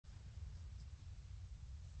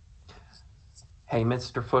Hey,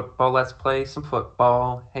 Mr. Football, let's play some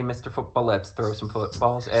football. Hey, Mr. Football, let's throw some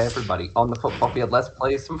footballs. Everybody on the football field, let's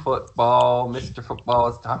play some football. Mr. Football,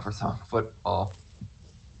 it's time for some football.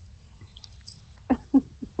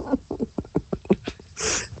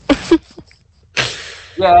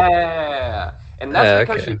 Yeah! And that's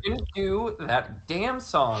because you Okay. didn't do that damn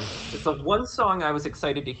song. It's the one song I was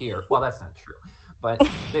excited to hear. Well, that's not true. But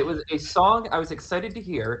it was a song I was excited to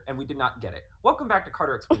hear, and we did not get it. Welcome back to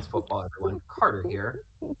Carter Explains Football, everyone. Carter here.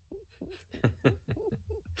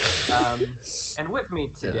 Um, and with me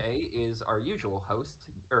Yeah. today is our usual host,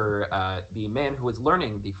 or the man who is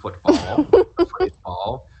learning the football, the footage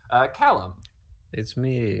ball, Calum. It's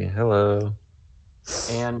me. Hello.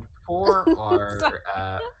 And for Sorry.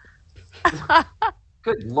 our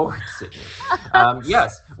good Lord, Sydney.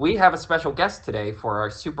 Yes, we have a special guest today for our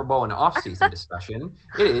Super Bowl and off-season discussion.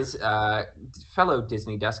 It is fellow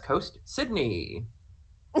Disney desk host, Sydney.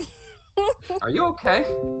 Are you okay?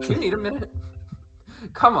 Do you need a minute?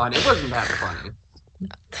 Come on, it wasn't that funny.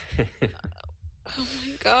 Oh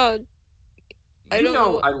my god. I You don't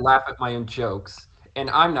know know. I laugh at my own jokes, and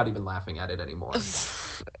I'm not even laughing at it anymore.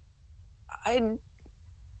 I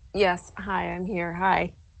yes. Hi, I'm here.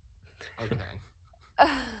 Hi. Okay.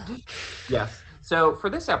 Yes. So for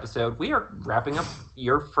this episode, we are wrapping up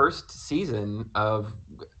your first season of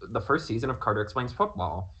Carter Explains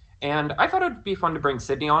Football, and I thought it'd be fun to bring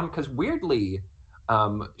Sydney on because weirdly,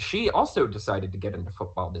 she also decided to get into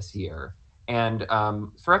football this year, and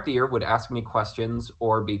throughout the year would ask me questions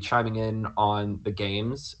or be chiming in on the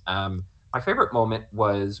games. My favorite moment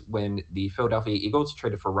was when the Philadelphia Eagles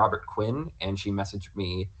traded for Robert Quinn, and she messaged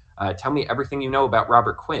me, tell me everything you know about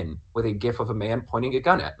Robert Quinn with a gif of a man pointing a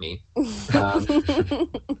gun at me. Um,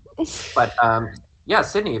 but yeah,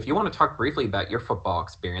 Sydney, if you want to talk briefly about your football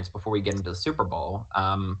experience before we get into the Super Bowl,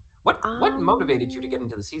 what motivated you to get um,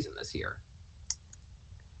 into the season this year?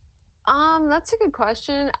 that's a good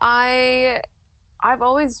question. I've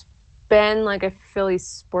always been like a Philly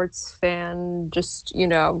sports fan, just,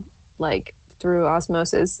 like through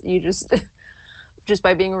osmosis. You just just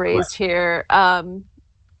by being Right. raised here.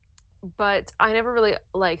 But I never really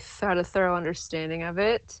like had a thorough understanding of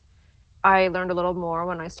it. I learned a little more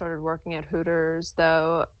when I started working at Hooters,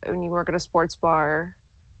 though. When you work at a sports bar,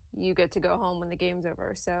 you get to go home when the game's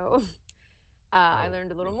over. So I Oh,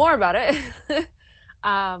 learned a little yeah. more about it.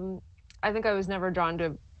 um, I think I was never drawn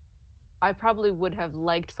to. I probably would have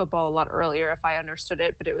liked football a lot earlier if I understood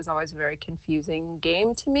it, but it was always a very confusing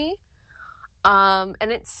game to me.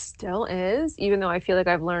 And it still is, even though I feel like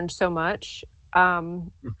I've learned so much.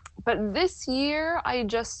 Um, but this year, I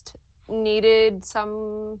just needed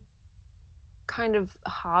some kind of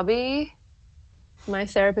hobby. My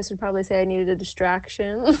therapist would probably say I needed a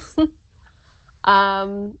distraction.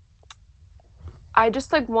 um, I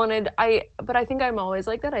just like wanted but I think I'm always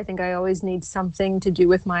like that. I think I always need something to do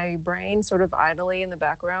with my brain sort of idly in the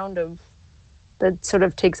background of that sort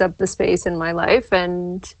of takes up the space in my life,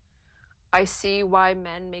 and I see why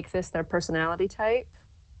men make this their personality type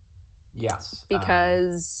Yes.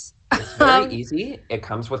 because It's very um, easy. It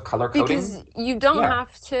comes with color because coding. you don't Yeah.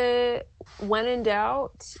 have to, when in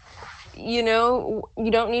doubt, you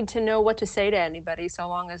don't need to know what to say to anybody so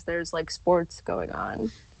long as there's like sports going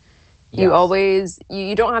on. Yes.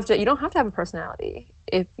 You don't have to have a personality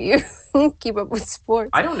if you keep up with sports.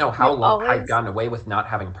 I don't know how You long I've always gotten away with not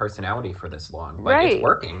having personality for this long, but it's right.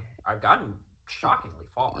 working. I've gotten shockingly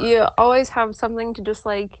far. You always have something to just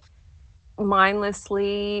like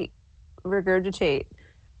mindlessly regurgitate.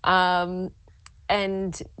 Um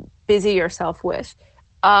and busy yourself with.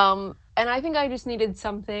 And I think I just needed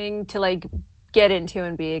something to like get into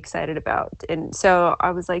and be excited about. And so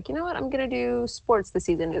I was like, you know what, I'm gonna do sports this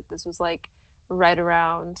season. This was like right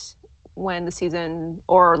around when the season,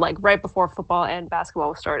 or like right before football and basketball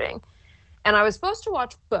was starting. And I was supposed to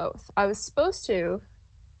watch both. I was supposed to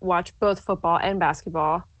watch both football and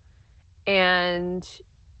basketball. And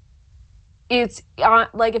it's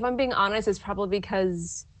like, if I'm being honest, it's probably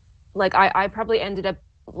because like I probably ended up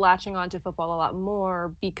latching onto football a lot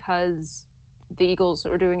more because the Eagles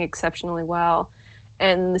were doing exceptionally well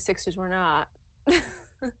and the Sixers were not.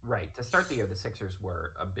 Right. To start the year, the Sixers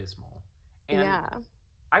were abysmal. And Yeah.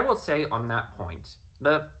 I will say on that point,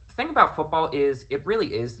 the thing about football is it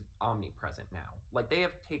really is omnipresent now. Like they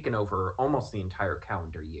have taken over almost the entire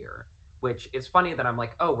calendar year, which is funny that I'm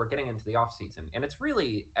like, oh, we're getting into the off season. And it's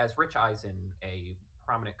really, as Rich Eisen, a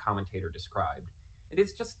prominent commentator, described, it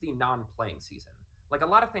is just the non-playing season. Like a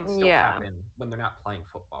lot of things still Yeah. happen when they're not playing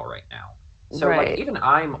football right now. So like Right. even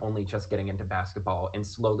I'm only just getting into basketball and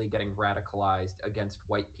slowly getting radicalized against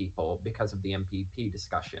white people because of the MPP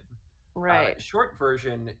discussion. Right. Short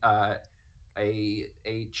version,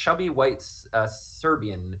 a chubby white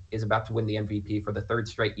Serbian is about to win the MVP for the third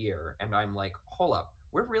straight year, and I'm like, hold up,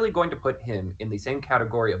 we're really going to put him in the same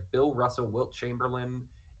category of Bill Russell, Wilt Chamberlain,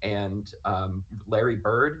 and Larry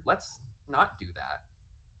Bird? Let's not do that.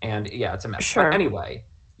 And yeah, it's a mess. But Sure. anyway,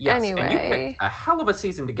 yes, and you picked Anyway, a hell of a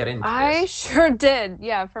season to get into I this. sure did.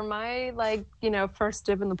 Yeah, for my first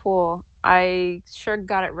dip in the pool, I sure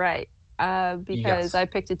got it right. Because Yes, I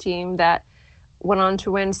picked a team that went on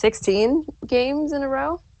to win 16 games in a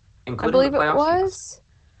row, I including the believe it playoffs. Yes. was.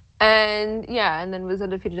 And yeah, and then was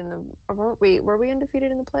undefeated in the wait, were we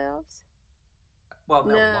undefeated in the playoffs? Well,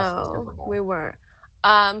 no, we lost the No, Super we Bowl. weren't.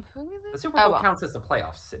 Who we The lose? Super Oh Bowl well. counts as the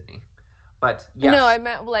playoffs, Sydney. But No, I yes,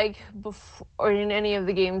 meant like before or in any of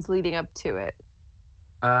the games leading up to it.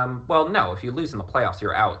 well, no, if you lose in the playoffs,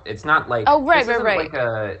 you're out. It's not like Oh, right, this right, isn't right. like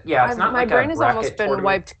a yeah, it's not My like a brain has almost bracket been tournament.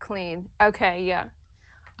 wiped clean. Okay, yeah.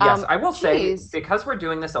 Yes, I will say Geez, because we're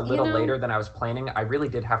doing this a you little know, later than I was planning, I really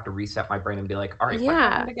did have to reset my brain and be like, all right, what yeah,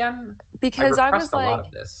 happened again? I because I repressed was a lot like,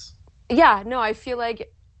 of this. yeah, no, I feel like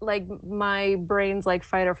my brain's like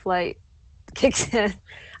fight or flight kicks in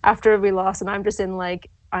after we lost, and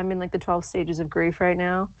I'm in like the 12 stages of grief right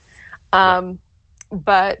now. Right. Um,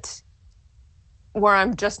 but where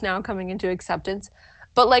I'm just now coming into acceptance.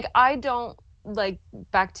 But like I don't like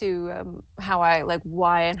back to how I like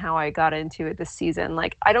why and how I got into it this season.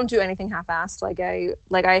 Like I don't do anything half-assed.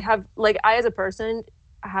 I have like I as a person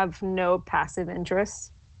have no passive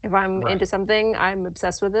interests. If I'm into Right. something, I'm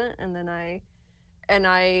obsessed with it, and then I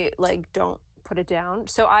like don't put it down.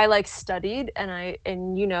 So I like studied, and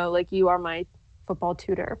like you are my football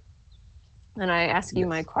tutor, and I ask you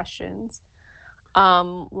my Yes. questions,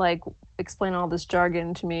 like explain all this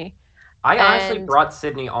jargon to me. I honestly And brought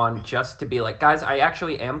Sydney on just to be like, guys, I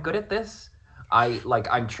actually am good at this.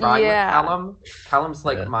 I'm trying with yeah, Calum. Calum's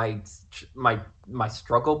like Yeah. my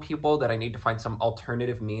struggle pupil that I need to find some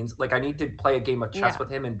alternative means. Like I need to play a game of chess yeah, with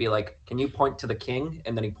him and be like, can you point to the king?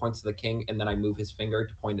 And then he points to the king, and then I move his finger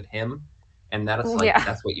to point at him, and that's like yeah.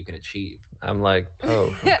 that's what you can achieve. I'm like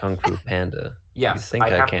Poe from Kung Fu Panda. You Yes, I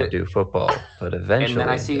think I have can't to, do football, but and then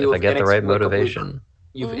I eventually, see if I get the right motivation,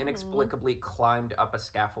 you've Hmm. inexplicably climbed up a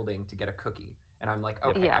scaffolding to get a cookie, and I'm like,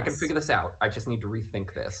 yep. okay, I can Yes. figure this out. I just need to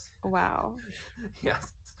rethink this. Wow.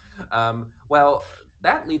 Yes. Well,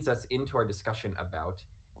 that leads us into our discussion about.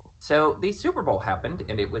 So the Super Bowl happened,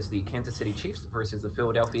 and it was the Kansas City Chiefs versus the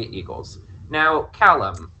Philadelphia Eagles. Now,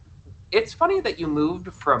 Callum, it's funny that you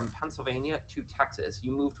moved from Pennsylvania to Texas.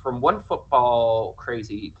 You moved from one football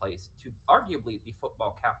crazy place to arguably the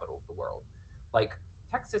football capital of the world. Like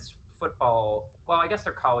Texas football, well, I guess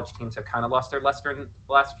their college teams have kind of lost their luster in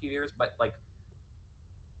the last few years, but like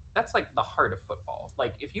that's like the heart of football.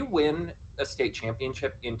 Like if you win a state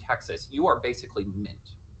championship in Texas, you are basically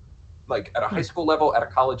mint. Like at a high Hmm. school level, at a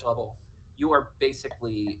college level, you are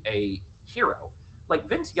basically a hero. Like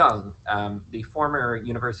Vince Young, the former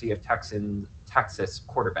University of Texas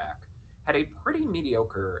quarterback, had a pretty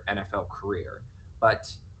mediocre NFL career,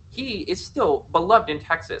 but he is still beloved in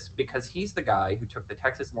Texas because he's the guy who took the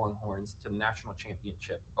Texas Longhorns to the national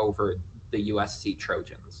championship over the USC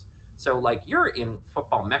Trojans. So, like, you're in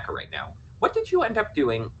football mecca right now. What did you end up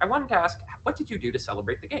doing? I wanted to ask, what did you do to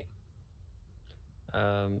celebrate the game?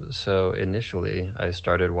 So initially, I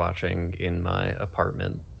started watching in my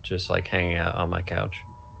apartment, just like hanging out on my couch.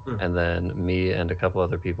 Mm, And then me and a couple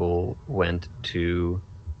other people went to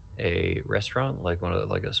a restaurant, like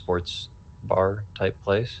like a sports bar type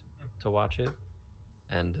place, mm. to watch it.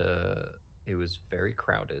 And it was very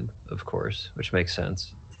crowded, of course, which makes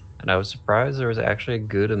sense. And I was surprised there was actually a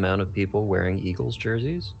good amount of people wearing Eagles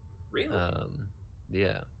jerseys. Really? Um,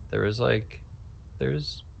 yeah, there was like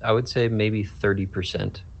there's I would say maybe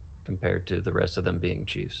 30% compared to the rest of them being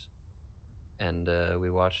Chiefs. And we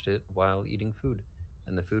watched it while eating food,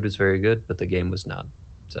 and the food was very good, but the game was not.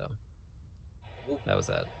 So Well, that was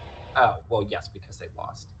that. oh, well, yes, because they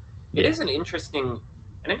lost. It Yeah. is an interesting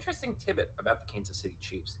tidbit about the Kansas City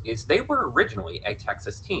Chiefs is they were originally a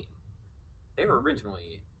Texas team. They were Ooh.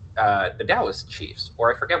 originally the Dallas Chiefs,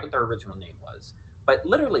 or I forget what their original name was. But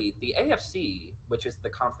literally, the AFC, which is the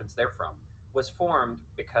conference they're from, was formed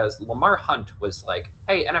because Lamar Hunt was like,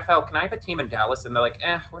 "Hey, NFL, can I have a team in Dallas?" And they're like,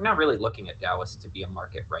 we're not really looking at Dallas to be a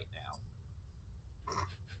market right now."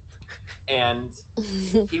 And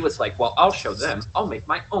he was like, "Well, I'll show them. I'll make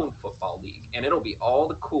my own football league, and it'll be all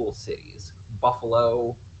the cool cities: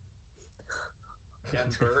 Buffalo,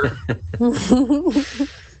 Denver."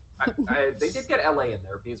 They did get LA in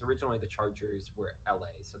there because originally the Chargers were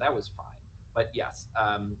LA, so that was fine. But yes,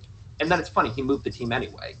 and then it's funny he moved the team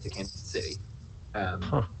anyway to Kansas City. Um,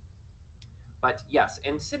 Huh. But yes,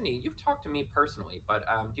 and Sydney, you've talked to me personally, but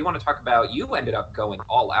do you want to talk about you ended up going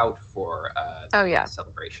all out for Oh the yeah.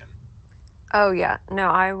 celebration? Oh yeah. No,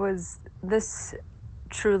 I was this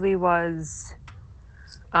truly was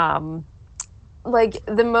um like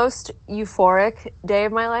the most euphoric day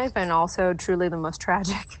of my life and also truly the most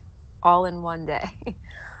tragic all in one day.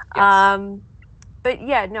 Yes. um but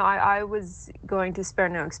yeah, no, I was going to spare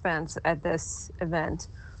no expense at this event.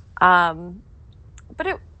 Um but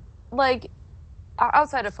it like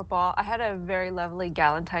outside of football, I had a very lovely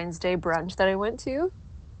Galentine's Day brunch that I went to,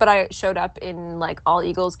 but I showed up in like all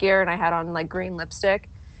Eagles gear and I had on like green lipstick.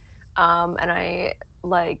 And I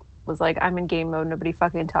like was like, I'm in game mode. Nobody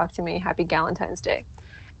fucking talk to me. Happy Galentine's Day.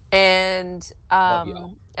 Love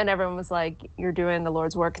y'all. And everyone was like, "You're doing the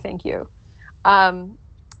Lord's work. Thank you." Um,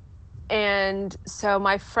 and so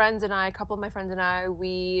my friends and I, a couple of my friends and I,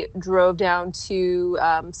 we drove down to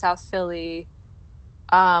South Philly.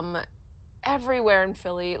 Um, Everywhere in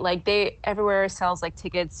Philly, like they everywhere sells like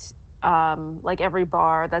tickets. Like every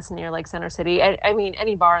bar that's near like Center City. I mean,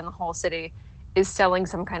 any bar in the whole city is selling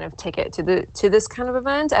some kind of ticket to this kind of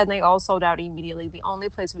event, and they all sold out immediately. The only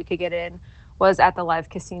place we could get in was at the Live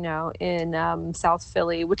Casino in South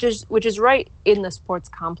Philly, which is right in the sports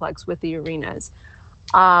complex with the arenas.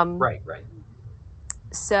 Um, Right, right.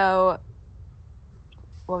 so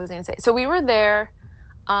what was I gonna say? So we were there.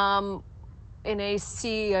 Um, in a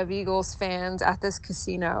sea of Eagles fans at this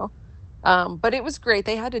casino. But it was great.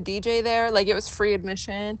 They had a DJ there, like it was free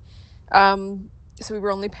admission. So we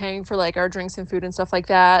were only paying for like our drinks and food and stuff like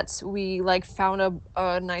that. We like found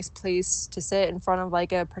a nice place to sit in front of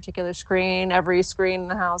like a particular screen. Every screen in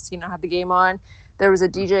the house, had the game on. There was a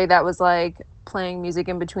Mhm. DJ that was like playing music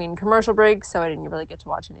in between commercial breaks, so I didn't really get to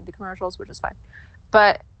watch any of the commercials, which is fine.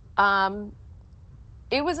 But um,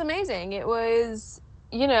 it was amazing. It was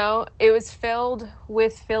filled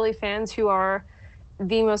with Philly fans who are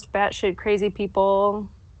the most batshit crazy people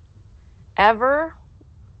ever.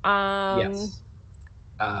 Um, Yes.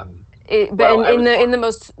 but Well, I in was the fortunate.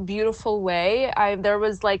 most beautiful way. There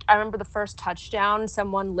was like I remember the first touchdown.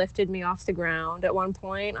 Someone lifted me off the ground at one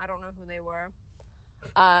point. I don't know who they were.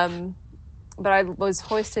 Um, but I was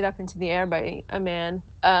hoisted up into the air by a man.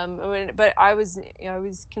 But I was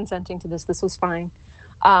consenting to this. This was fine.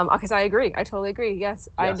 Because I agree. I totally agree. Yes,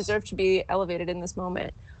 I Yes. deserve to be elevated in this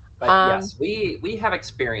moment. But Um, yes, we have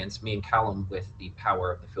experience, me and Calum, with the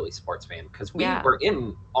power of the Philly sports fan because we yeah, were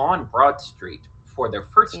in on Broad Street for their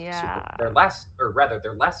yeah, last, or rather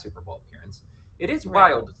their last Super Bowl appearance. It is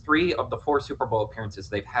right, wild. Three of the four Super Bowl appearances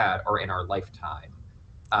they've had are in our lifetime.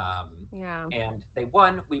 Um, yeah. and they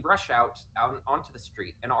won. We rush out onto the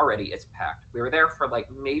street, and already it's packed. We were there for like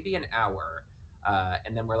maybe an hour,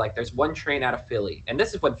 and then we're like, "There's one train out of Philly," and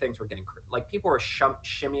this is when things were getting like people were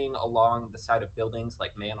shimmying along the side of buildings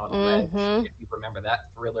like Man on a Ledge, Mm-hmm. if you remember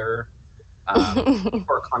that thriller. People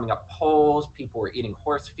were climbing up poles. People were eating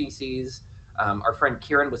horse feces. Our friend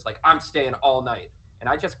Kieran was like, "I'm staying all night," and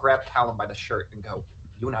I just grabbed Callum by the shirt and go,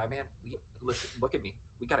 "You and I, man, we listen. Look at me.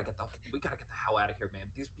 We gotta get the hell out of here,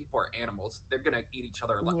 man. These people are animals. They're gonna eat each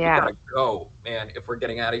other alive. We Yeah. gotta go, man. If we're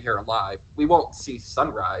getting out of here alive, we won't see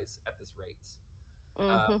sunrise at this rate."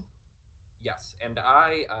 Uh, Mm-hmm. yes, and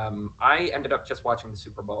I ended up just watching the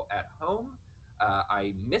Super Bowl at home.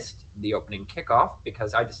 I missed the opening kickoff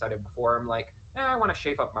because I decided before I'm like, I want to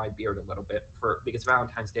shave up my beard a little bit for because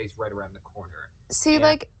Valentine's Day is right around the corner. See, And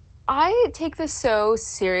like, I take this so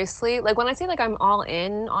seriously. Like when I say like I'm all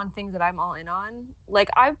in on things that I'm all in on, like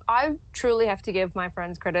I truly have to give my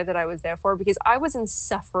friends credit that I was there for because I was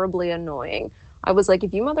insufferably annoying. I was like,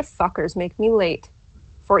 if you motherfuckers make me late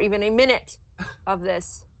for even a minute of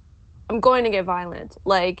this, I'm going to get violent.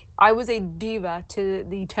 Like I was a diva to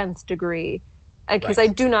the 10th degree because I right,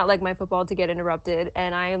 do not like my football to get interrupted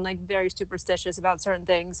and I am like very superstitious about certain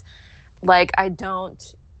things. Like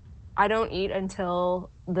I don't eat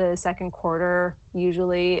until the second quarter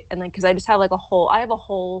usually, and like because I have a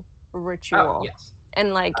whole oh ritual, yes,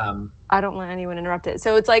 and like um, I don't let anyone interrupt it.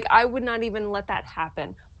 So it's like I would not even let that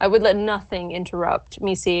happen. I would let nothing interrupt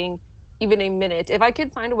me seeing even a minute. If I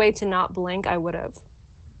could find a way to not blink, I would have.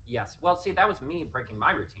 yes. Well, see, that was me breaking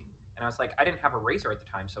my routine. And I was like, I didn't have a razor at the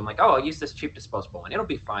time, so I'm like, oh, I'll use this cheap disposable, and it'll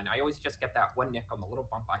be fine. I always just get that one nick on the little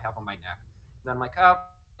bump I have on my neck. And then I'm like, oh,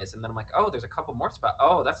 and then I'm like, oh, there's a couple more spots.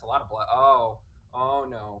 Oh, that's a lot of blood. Oh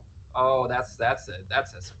no. Oh, that's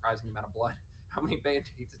a surprising amount of blood. How many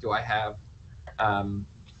band-aids do I have? Um,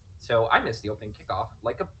 so I missed the opening kickoff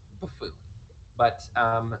like a buffoon. But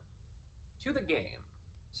to the game.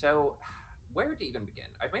 So, where to even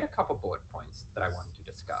begin? I've made a couple bullet points that I wanted to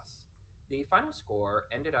discuss. The final score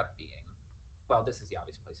ended up being well, this is the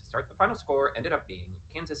obvious place to start. The final score ended up being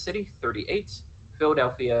Kansas City 38,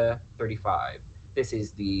 Philadelphia 35. This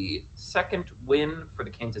is the second win for the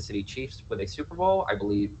Kansas City Chiefs with a Super Bowl, I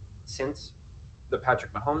believe, since the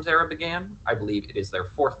Patrick Mahomes era began. I believe it is their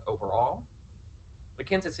fourth overall. The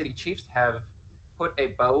Kansas City Chiefs have put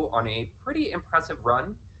a bow on a pretty impressive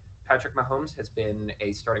run. Patrick Mahomes has been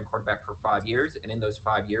a starting quarterback for 5 years, and in those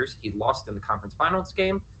 5 years, he lost in the conference finals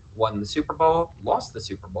game, won the Super Bowl, lost the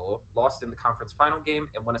Super Bowl, lost in the conference final game,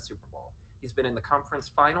 and won a Super Bowl. He's been in the conference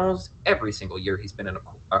finals every single year he's been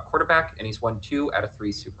a quarterback, and he's won 2 out of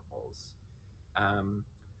 3 Super Bowls. Um,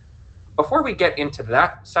 Before we get into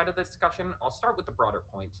that side of the discussion, I'll start with the broader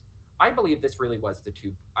point. I believe this really was the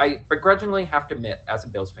two. I begrudgingly have to admit, as a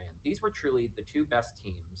Bills fan, these were truly the two best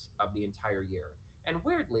teams of the entire year. And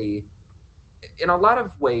weirdly, in a lot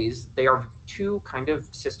of ways, they are two kind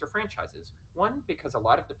of sister franchises. One, because a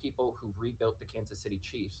lot of the people who rebuilt the Kansas City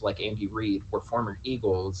Chiefs, like Andy Reid, were former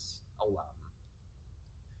Eagles alum.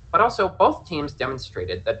 But also, both teams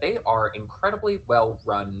demonstrated that they are incredibly well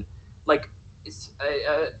run. Like,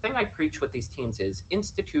 a thing I preach with these teams is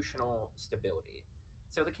institutional stability.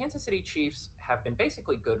 So the Kansas City Chiefs have been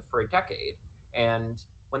basically good for a decade. And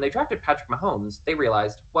when they drafted Patrick Mahomes, they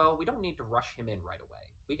realized, well, we don't need to rush him in right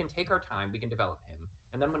away. We can take our time, we can develop him.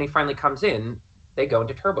 And then when he finally comes in, they go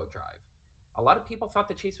into turbo drive. A lot of people thought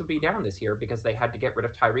the Chiefs would be down this year because they had to get rid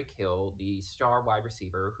of Tyreek Hill, the star wide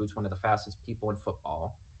receiver, who's one of the fastest people in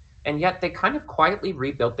football. And yet they kind of quietly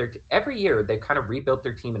rebuilt every year they kind of rebuilt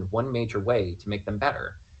their team in one major way to make them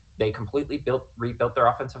better. They completely rebuilt their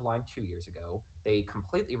offensive line 2 years ago. They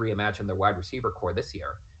completely reimagined their wide receiver core this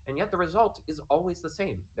year. And yet the result is always the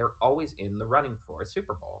same. They're always in the running for a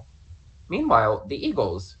Super Bowl. Meanwhile, the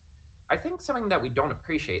Eagles, I think something that we don't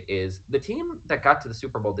appreciate is the team that got to the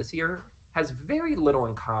Super Bowl this year has very little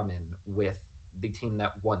in common with the team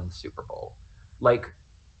that won the Super Bowl. Like,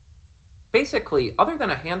 basically, other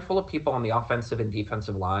than a handful of people on the offensive and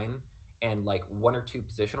defensive line and like one or two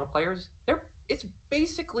positional players, it's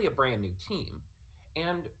basically a brand new team.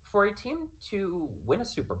 And for a team to win a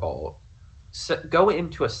Super Bowl, go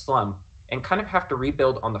into a slump, and kind of have to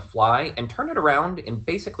rebuild on the fly and turn it around in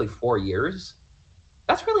basically 4 years,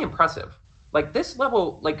 that's really impressive. Like this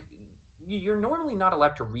level, like you're normally not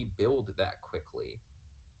allowed to rebuild that quickly.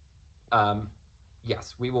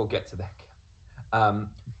 Yes, we will get to that.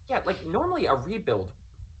 Yeah, like normally a rebuild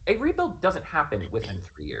doesn't happen within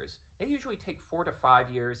 3 years. They usually take 4 to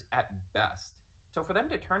 5 years at best. So for them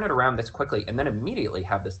to turn it around this quickly and then immediately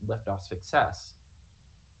have this liftoff success,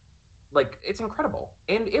 like it's incredible.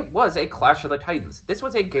 And it was a clash of the Titans. This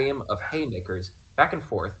was a game of haymakers back and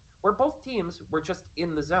forth where both teams were just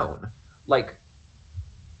in the zone. Like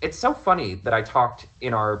it's so funny that I talked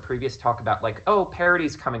in our previous talk about like, oh,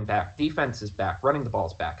 parody's coming back, defense is back, running the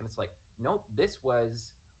ball's back. And it's like, nope, this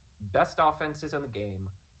was best offenses in the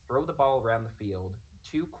game, throw the ball around the field,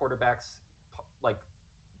 two quarterbacks like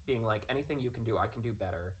being like, anything you can do, I can do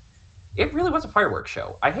better. It really was a fireworks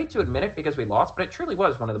show. I hate to admit it because we lost, but it truly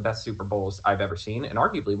was one of the best Super Bowls I've ever seen and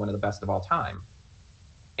arguably one of the best of all time.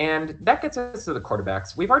 And that gets us to the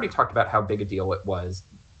quarterbacks. We've already talked about how big a deal it was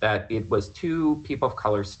that it was two people of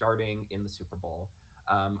color starting in the Super Bowl.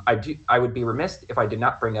 I would be remiss if I did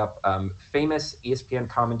not bring up famous ESPN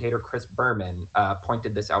commentator Chris Berman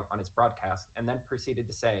pointed this out on his broadcast and then proceeded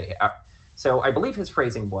to say, so I believe his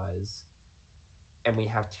phrasing was, and we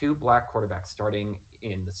have two black quarterbacks starting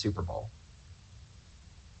in the Super Bowl.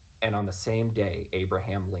 And on the same day,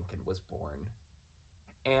 Abraham Lincoln was born.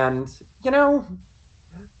 And, you know,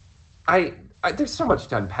 I there's so much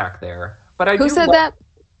to unpack there. But Who said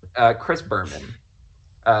that? Chris Berman.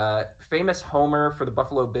 Famous homer for the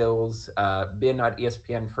Buffalo Bills, been on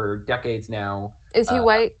ESPN for decades now. Is he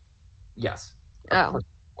white? Yes. Oh.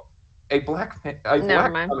 A black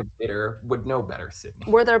commentator would know better,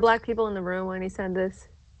 Sydney. Were there black people in the room when he said this?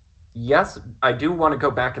 Yes, I do want to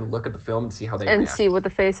go back and look at the film and see how they and react. See what the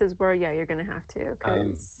faces were. Yeah, you're gonna have to.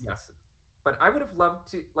 Yes, but I would have loved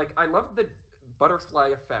to. Like, I love the butterfly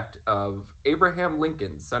effect of Abraham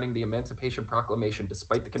Lincoln signing the Emancipation Proclamation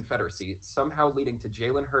despite the Confederacy, somehow leading to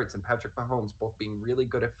Jalen Hurts and Patrick Mahomes both being really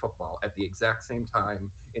good at football at the exact same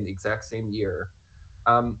time in the exact same year.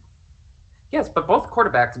 Yes, but both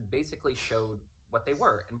quarterbacks basically showed what they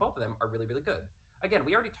were, and both of them are really, really good. Again,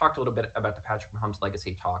 we already talked a little bit about the Patrick Mahomes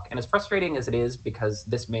legacy talk, and as frustrating as it is because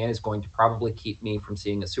this man is going to probably keep me from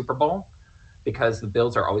seeing a Super Bowl because the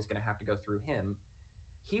Bills are always going to have to go through him,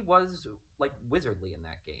 he was like wizardly in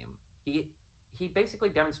that game. He basically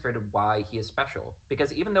demonstrated why he is special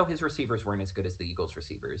because even though his receivers weren't as good as the Eagles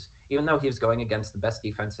receivers, even though he was going against the best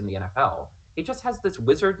defense in the NFL, He just has this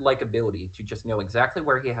wizard-like ability to just know exactly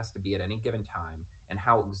where he has to be at any given time and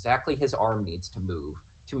how exactly his arm needs to move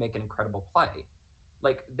to make an incredible play.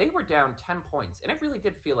 Like, they were down 10 points, and it really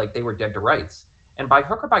did feel like they were dead to rights. And by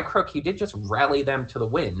hook or by crook, he did just rally them to the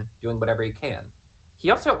win, doing whatever he can. He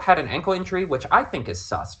also had an ankle injury, which I think is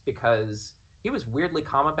sus because he was weirdly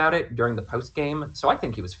calm about it during the post game, so I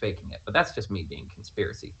think he was faking it. But that's just me being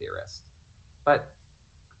conspiracy theorist. But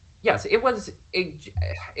yes, it was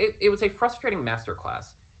a frustrating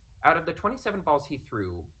masterclass. Out of the 27 balls he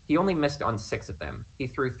threw, he only missed on 6 of them. He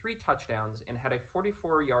threw 3 touchdowns and had a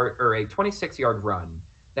 44-yard or a 26-yard run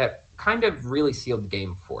that kind of really sealed the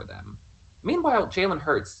game for them. Meanwhile, Jalen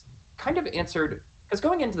Hurts kind of answered because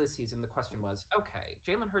going into this season, the question was, okay,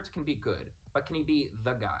 Jalen Hurts can be good, but can he be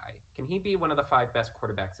the guy? Can he be one of the 5 best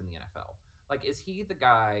quarterbacks in the NFL? Like, is he the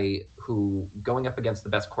guy who, going up against the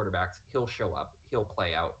best quarterbacks, he'll show up, he'll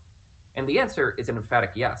play out? And the answer is an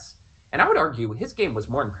emphatic yes. And I would argue his game was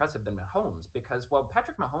more impressive than Mahomes because while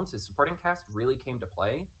Patrick Mahomes' supporting cast really came to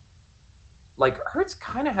play, like Hurts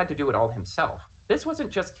kind of had to do it all himself. This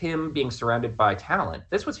wasn't just him being surrounded by talent.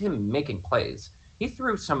 This was him making plays. He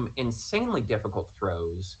threw some insanely difficult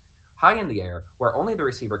throws high in the air where only the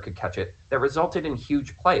receiver could catch it that resulted in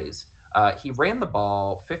huge plays. He ran the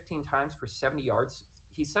ball 15 times for 70 yards.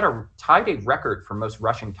 He tied a record for most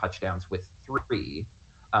rushing touchdowns with 3.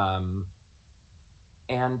 And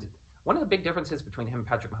one of the big differences between him and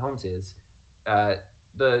Patrick Mahomes is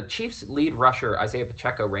the Chiefs' lead rusher, Isaiah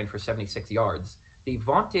Pacheco, ran for 76 yards. The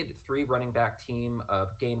vaunted 3 running back team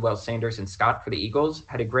of Gainwell, Sanders, and Scott for the Eagles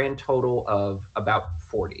had a grand total of about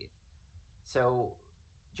 40. So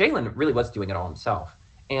Jalen really was doing it all himself.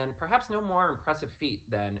 And perhaps no more impressive feat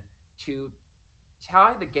than to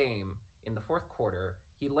tie the game in the fourth quarter.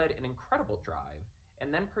 He led an incredible drive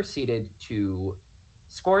and then proceeded to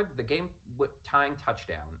score the game tying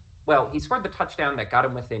touchdown. Well, he scored the touchdown that got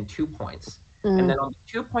him within 2 points. And then on the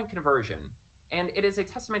 2-point conversion, and it is a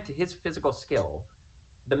testament to his physical skill.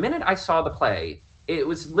 The minute I saw the play, it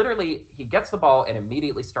was literally he gets the ball and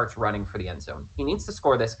immediately starts running for the end zone. He needs to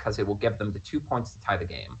score this because it will give them the 2 points to tie the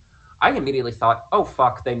game. I immediately thought, oh,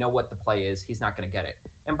 fuck, they know what the play is. He's not going to get it.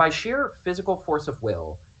 And by sheer physical force of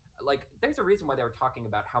will, like, there's a reason why they were talking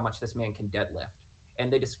about how much this man can deadlift.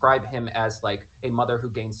 And they describe him as, like, a mother who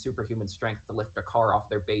gains superhuman strength to lift a car off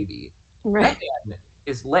their baby. Right. That man,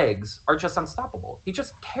 his legs are just unstoppable. He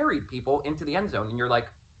just carried people into the end zone, and you're like,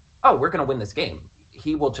 oh, we're going to win this game.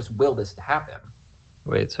 He will just will this to happen.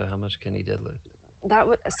 Wait, so how much can he deadlift? That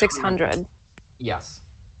was 600. Yes.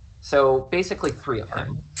 So basically 3 of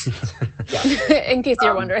them. Yeah. In case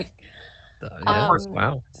you're wondering.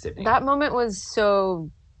 Wow. Sydney. That moment was so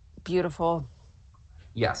beautiful.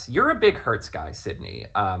 Yes, you're a big Hurts guy, Sydney.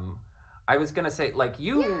 I was gonna say, like,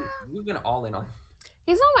 you've been all in on.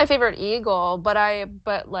 He's not my favorite Eagle, but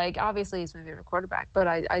like obviously he's my favorite quarterback. But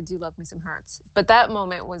I do love me some Hurts. But that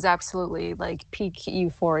moment was absolutely like peak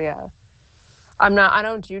euphoria. I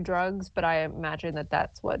don't do drugs, but I imagine that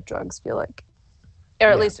that's what drugs feel like, or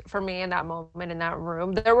at least for me in that moment in that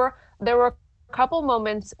room. There were a couple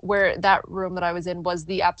moments where that room that I was in was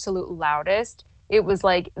the absolute loudest. It was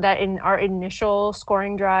like that in our initial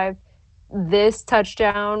scoring drive, this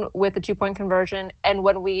touchdown with the 2-point conversion, and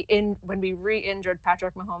when we re-injured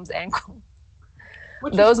Patrick Mahomes' ankle.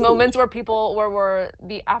 Those moments where people were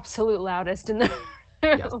the absolute loudest in the room.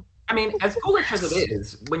 Yes. I mean, as foolish as it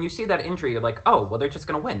is, when you see that injury, you're like, oh, well, they're just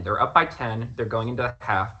going to win. They're up by 10. They're going into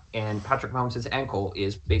half, and Patrick Mahomes' ankle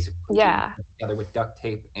is basically together with duct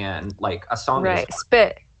tape and like a song. Right,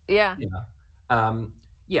 spit. Yeah.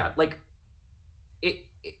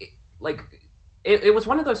 Like it was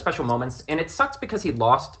one of those special moments, and it sucks because he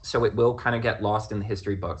lost, so it will kind of get lost in the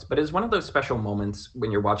history books. But it's one of those special moments when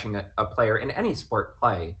you're watching a player in any sport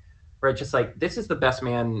play, where it's just like, this is the best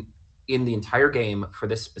man in the entire game for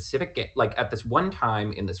this specific game, like at this one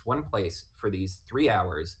time in this one place for these 3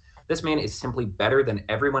 hours. This man is simply better than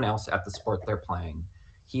everyone else at the sport they're playing.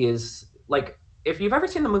 He is like, if you've ever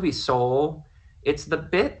seen the movie Soul, it's the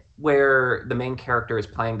bit where the main character is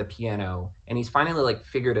playing the piano and he's finally like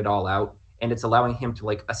figured it all out, and it's allowing him to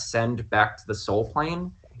like ascend back to the soul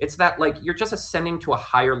plane. It's that like you're just ascending to a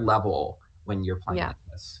higher level when you're playing like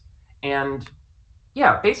this. And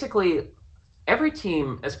basically every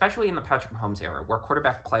team, especially in the Patrick Mahomes era where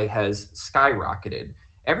quarterback play has skyrocketed,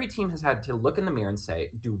 every team has had to look in the mirror and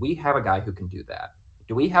say, do we have a guy who can do that?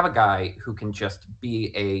 Do we have a guy who can just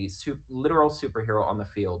be a literal superhero on the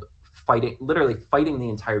field, literally fighting the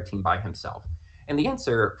entire team by himself? And the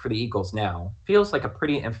answer for the Eagles now feels like a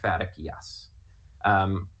pretty emphatic yes.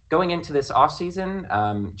 Going into this offseason,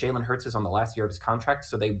 Jalen Hurts is on the last year of his contract,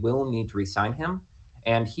 so they will need to re-sign him.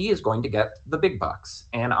 and he is going to get the big bucks.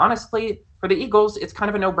 And honestly, for the Eagles, it's kind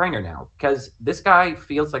of a no-brainer now because this guy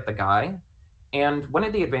feels like the guy. And one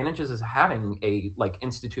of the advantages is having a like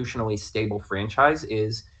institutionally stable franchise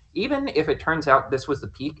is even if it turns out this was the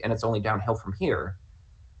peak and it's only downhill from here,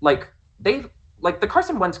 like they like the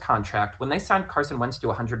Carson Wentz contract when they signed Carson Wentz to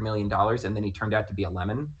 $100 million and then he turned out to be a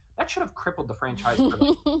lemon. That should have crippled the franchise for like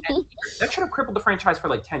 10 years. That should have crippled the franchise for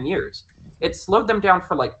like 10 years. It slowed them down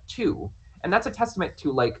for like 2, and that's a testament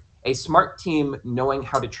to like a smart team knowing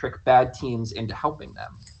how to trick bad teams into helping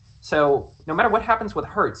them. So no matter what happens with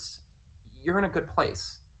Hurts, you're in a good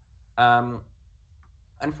place. Um,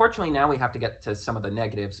 Unfortunately, now we have to get to some of the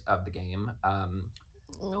negatives of the game. The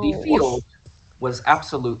No. field was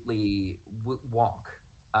absolutely wonk.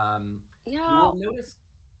 You Yeah, will notice,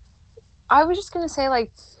 I was just gonna say,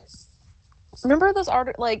 like, remember those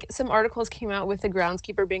like some articles came out with the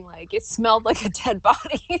groundskeeper being like, it smelled like a dead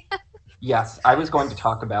body. yes, I was going to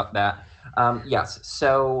talk about that. Yes,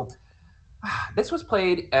 so this was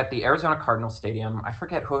played at the Arizona Cardinals Stadium. I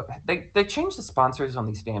forget who they changed the sponsors on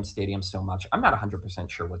these damn stadiums so much. I'm not 100%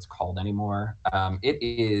 sure what it's called anymore. It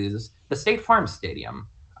is the State Farm Stadium.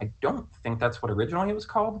 I don't think that's what originally it was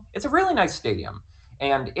called. It's a really nice stadium,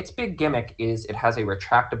 and its big gimmick is it has a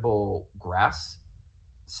retractable grass.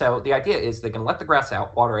 So the idea is they can let the grass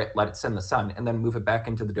out, water it, let it sit in the sun, and then move it back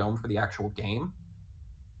into the dome for the actual game.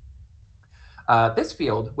 This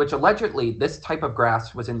field, which allegedly this type of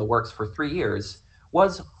grass was in the works for 3 years,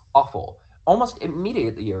 was awful. Almost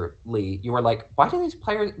immediately, you were like, why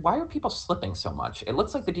are people slipping so much? It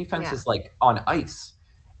looks like the defense Yeah, is like on ice.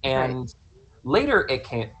 right. And later it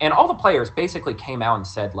came, and all the players basically came out and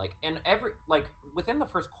said, like, and within the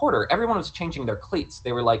first quarter, everyone was changing their cleats.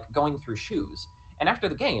 They were like going through shoes. And after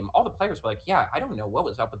the game, all the players were like, yeah, I don't know what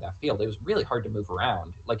was up with that field. It was really hard to move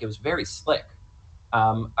around. Like, it was very slick.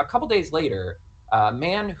 A couple days later, a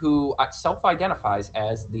man who self identifies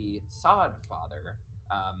as the Sod father,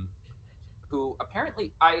 um, who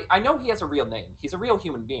apparently, I know he has a real name. He's a real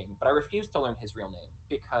human being, but I refuse to learn his real name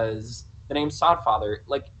because the name Sod father,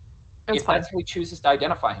 like, It's if fine. that's how he chooses to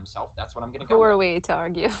identify himself, that's what I'm going to go Who are with. we to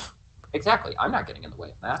argue? Exactly. I'm not getting in the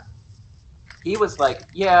way of that. He was like,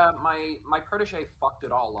 yeah, my protege fucked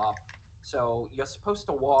it all up. So you're supposed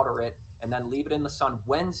to water it and then leave it in the sun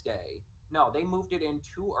Wednesday. No, they moved it in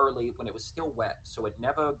too early when it was still wet, so it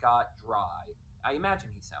never got dry. I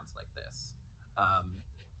imagine he sounds like this. Um,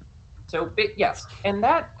 yes, and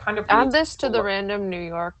that kind of Add leads this to the to random New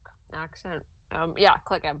York accent. Yeah,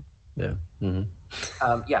 click him. Yeah. Mm-hmm.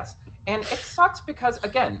 yes, and it sucks because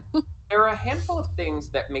again, there are a handful of things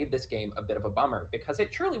that made this game a bit of a bummer because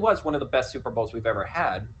it truly was one of the best Super Bowls we've ever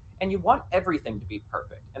had, and you want everything to be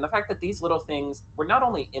perfect. And the fact that these little things were not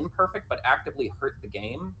only imperfect but actively hurt the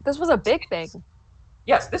game. This was a big It's, thing.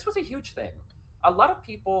 yes, this was a huge thing. A lot of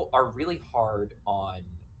people are really hard on,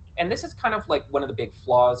 and this is kind of like one of the big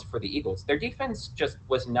flaws for the Eagles. Their defense just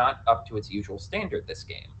was not up to its usual standard this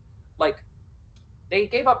game. Like, they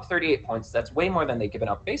gave up 38 points. That's way more than they've given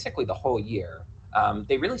up basically the whole year.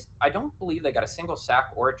 I don't believe they got a single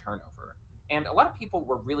sack or a turnover. And a lot of people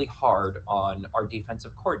were really hard on our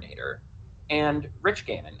defensive coordinator. And Rich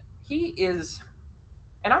Gannon, he is,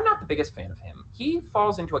 and I'm not the biggest fan of him. He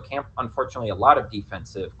falls into a camp, unfortunately, a lot of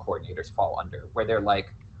defensive coordinators fall under, where they're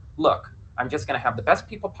like, look, I'm just going to have the best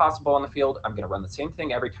people possible on the field. I'm going to run the same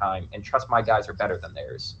thing every time and trust my guys are better than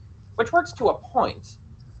theirs, which works to a point.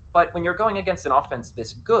 But when you're going against an offense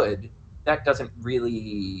this good, that doesn't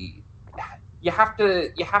really. You have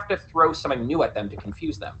to throw something new at them to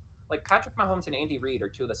confuse them. Like Patrick Mahomes and Andy Reid are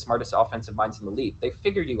two of the smartest offensive minds in the league. They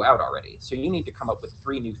figured you out already, so you need to come up with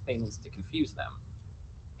 3 new things to confuse them.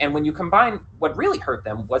 And when you combine, what really hurt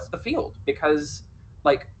them was the field because,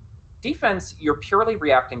 like, defense, you're purely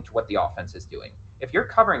reacting to what the offense is doing. If you're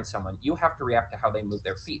covering someone, you have to react to how they move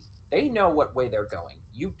their feet. They know what way they're going.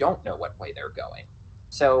 You don't know what way they're going.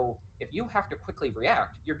 So if you have to quickly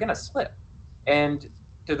react, you're going to slip. And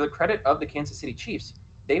to the credit of the Kansas City Chiefs,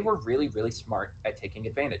 they were really, really smart at taking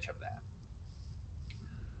advantage of that.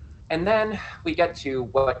 And then we get to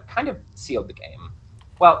what kind of sealed the game.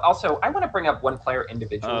 Well, also, I want to bring up one player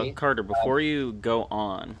individually. Carter, before you go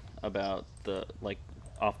on about the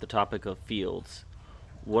off the topic of fields,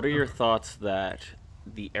 what are your thoughts that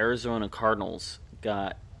the Arizona Cardinals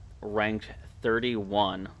got ranked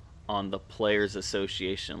 31 on the Players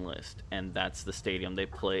Association list, and that's the stadium they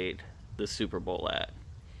played the Super Bowl at,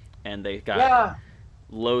 and they got Yeah,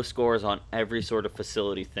 low scores on every sort of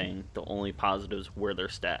facility thing. The only positives were their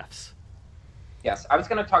staffs. yes, I was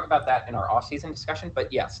going to talk about that in our off-season discussion,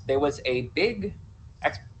 but yes, there was a big,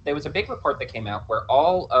 there was a big report that came out where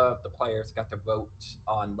all of the players got to vote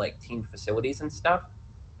on like team facilities and stuff,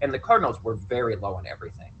 and the Cardinals were very low on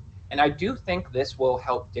everything. And I do think this will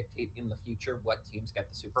help dictate in the future what teams get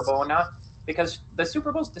the Super Bowl or not, because the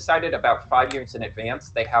Super Bowl's decided about 5 years in advance.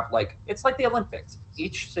 They have like it's like the Olympics.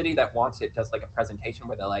 Each city that wants it does like a presentation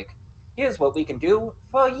where they're like, "Here's what we can do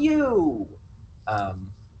for you."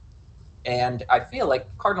 Um, and I feel like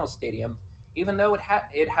Cardinals Stadium, even though it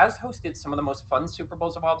has hosted some of the most fun Super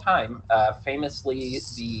Bowls of all time, famously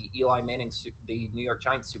the Eli Manning the New York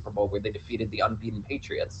Giants Super Bowl where they defeated the unbeaten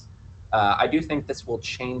Patriots. I do think this will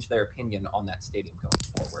change their opinion on that stadium going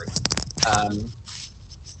forward. Um,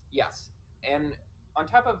 Yes, and on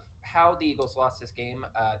top of how the Eagles lost this game,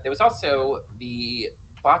 there was also the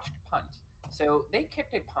botched punt. So they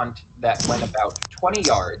kicked a punt that went about 20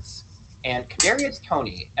 yards, and Kadarius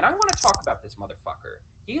Toney, and I want to talk about this motherfucker.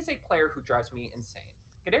 He is a player who drives me insane.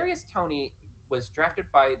 Kadarius Toney was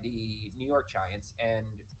drafted by the New York Giants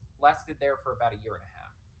and lasted there for about a year and a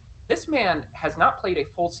half. This man has not played a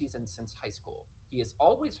full season since high school. He is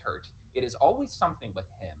always hurt. It is always something with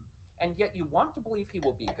him, and yet you want to believe he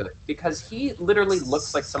will be good because he literally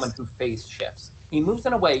looks like someone who phase shifts. He moves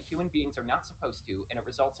in a way human beings are not supposed to, and it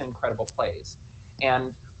results in incredible plays.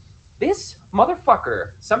 And this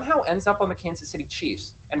motherfucker somehow ends up on the Kansas City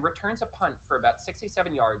Chiefs and returns a punt for about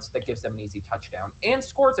 67 yards that gives them an easy touchdown and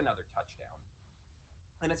scores another touchdown.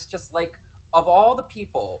 And it's just like, of all the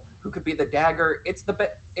people who could be the dagger,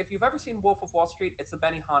 if you've ever seen Wolf of Wall Street, it's the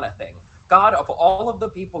Benihana thing. God, of all of the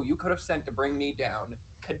people you could have sent to bring me down,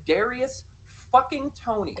 Kadarius fucking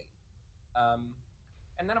Toney. Um,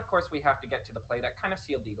 and then, of course, we have to get to the play that kind of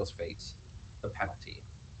sealed the Eagles' fate, the penalty.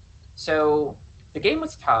 So the game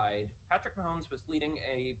was tied. Patrick Mahomes was leading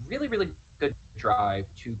a really, really good drive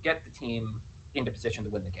to get the team into position to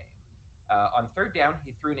win the game. On third down,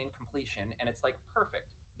 he threw an incompletion, and it's like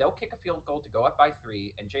perfect. They'll kick a field goal to go up by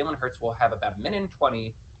 3, and Jalen Hurts will have about a minute and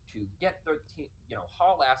 20 to get the team,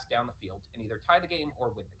 haul ass down the field and either tie the game or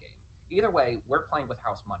win the game. Either way, we're playing with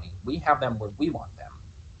house money. We have them where we want them.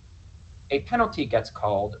 A penalty gets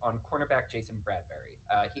called on cornerback Jason Bradbury.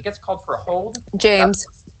 He gets called for a hold.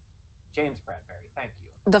 James. James Bradbury, thank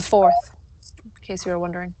you. The fourth, in case you were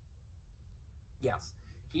wondering. Yes.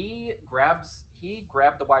 He grabbed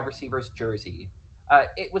the wide receiver's jersey.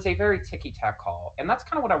 It was a very ticky-tack call, and that's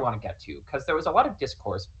kind of what I want to get to, because there was a lot of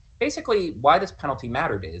discourse. Basically, why this penalty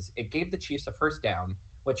mattered is it gave the Chiefs a first down,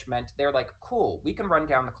 which meant they're like, cool, we can run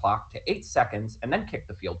down the clock to 8 seconds and then kick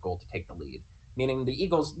the field goal to take the lead. Meaning the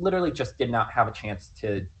Eagles literally just did not have a chance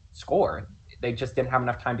to score. They just didn't have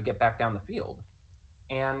enough time to get back down the field.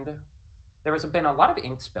 And there has been a lot of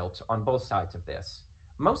ink spilt on both sides of this.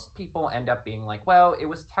 Most people end up being like, well, it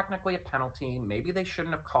was technically a penalty. Maybe they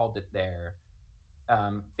shouldn't have called it there.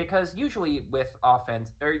 Because usually with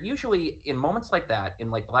offense, or usually in moments like that, in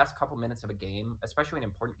like the last couple minutes of a game, especially an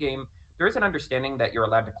important game, there is an understanding that you're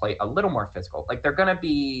allowed to play a little more physical. Like they're going to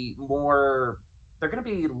be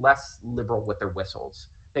less liberal with their whistles.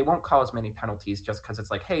 They won't call as many penalties just because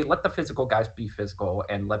it's like, hey, let the physical guys be physical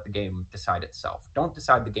and let the game decide itself. Don't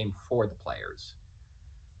decide the game for the players.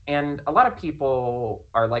 And a lot of people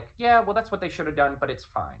are like, yeah, well, that's what they should have done, but it's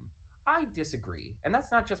fine. I disagree. And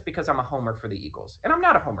that's not just because I'm a homer for the Eagles. And I'm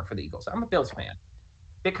not a homer for the Eagles. I'm a Bills fan.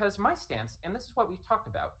 Because my stance, and this is what we've talked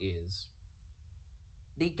about, is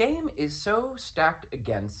the game is so stacked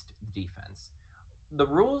against defense. The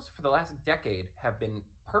rules for the last decade have been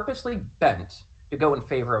purposely bent to go in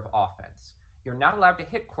favor of offense. You're not allowed to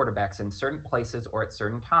hit quarterbacks in certain places or at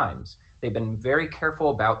certain times. They've been very careful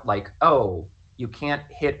about, like, oh, you can't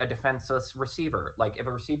hit a defenseless receiver. Like, if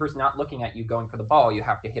a receiver's not looking at you going for the ball, you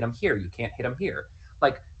have to hit him here. You can't hit him here.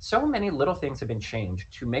 Like, so many little things have been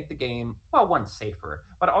changed to make the game, well, one, safer,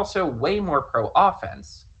 but also way more pro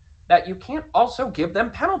offense that you can't also give them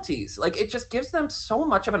penalties. Like, it just gives them so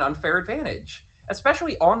much of an unfair advantage,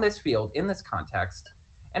 especially on this field, in this context.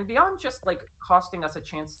 And beyond just, like, costing us a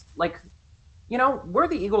chance, like, were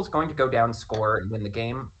the Eagles going to go down, score, and win the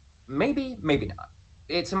game? Maybe, maybe not.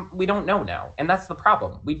 We don't know now, and that's the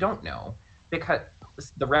problem. We don't know because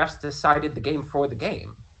the refs decided the game for the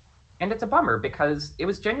game, and it's a bummer because it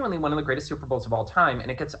was genuinely one of the greatest Super Bowls of all time,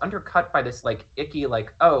 and it gets undercut by this like icky,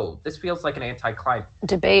 like, oh, this feels like an anti-climb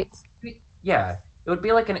debate. Yeah, it would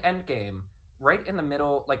be like an end game right in the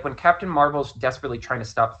middle, like when Captain Marvel's desperately trying to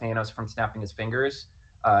stop Thanos from snapping his fingers.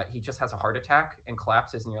 He just has a heart attack and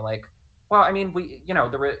collapses, and you're like, well, I mean,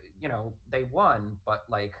 they won, but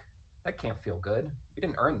like that can't feel good. We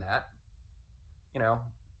didn't earn that. We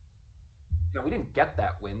didn't get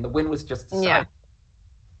that win. The win was just decided. Yeah.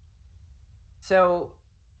 So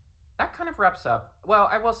that kind of wraps up. Well,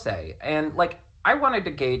 I will say, and like I wanted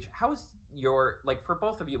to gauge how's your like for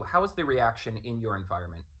both of you, how was the reaction in your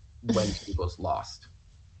environment when the Eagles lost?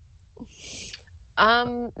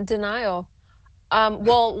 Denial.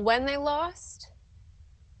 Well, when they lost,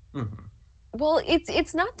 Hmm. well,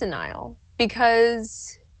 it's not denial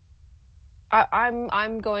because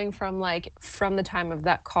I'm going from like from the time of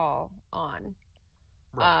that call on.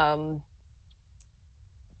 Right. Um,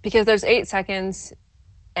 because there's 8 seconds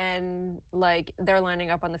and like they're lining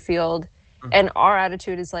up on the field Hmm. and our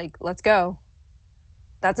attitude is like, let's go.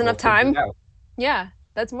 That's We'll enough figure it time. out. Yeah,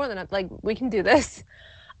 that's more than enough. Like we can do this.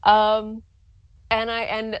 Um,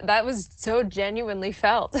 and that was so genuinely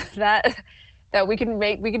felt that we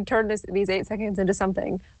can turn these 8 seconds into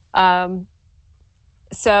something. Um,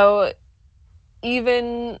 so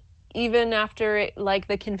even even after like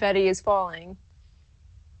the confetti is falling,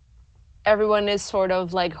 everyone is sort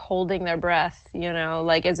of like holding their breath,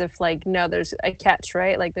 like as if like no, there's a catch,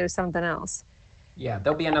 right? Like there's something else. Yeah,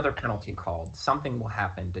 there'll be another penalty called. Something will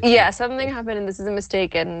happen to Yeah, change something this. happened and this is a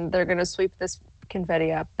mistake and they're gonna sweep this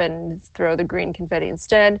confetti up and throw the green confetti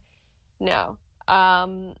instead. No.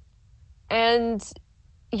 And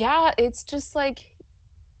yeah, it's just like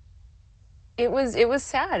it was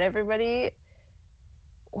sad. Everybody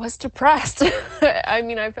was depressed. I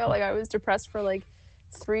mean, I felt like I was depressed for like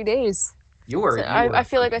 3 days. So You I were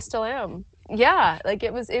feel like I grieving. still am. Yeah, like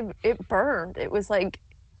it burned. It was like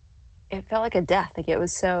it felt like a death. Like it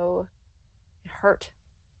hurt.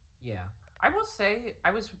 Yeah. I will say I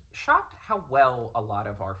was shocked how well a lot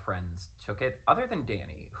of our friends took it, other than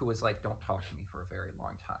Danny, who was like, "Don't talk to me for a very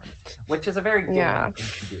long time," which is a very Danny Yeah. thing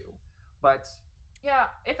to do. But yeah,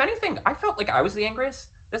 if anything, I felt like I was the angriest.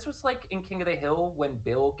 This was like in King of the Hill when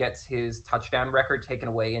Bill gets his touchdown record taken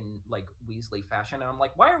away in like Weasley fashion, and I'm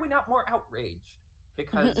like, why are we not more outraged?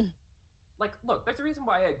 Because like look, there's a reason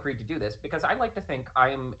why I agreed to do this because I like to think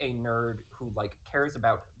I'm a nerd who like cares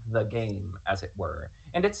about the game as it were,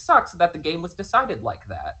 and it sucks that the game was decided like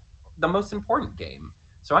that, the most important game.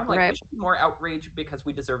 So I'm like, we Right. should be more outraged because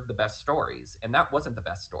we deserve the best stories, and that wasn't the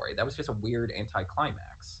best story. That was just a weird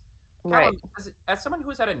anticlimax. Calum, Right. as someone who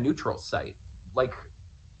was at a neutral site, like,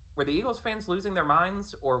 were the Eagles fans losing their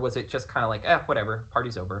minds, or was it just kind of like, whatever,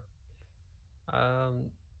 party's over?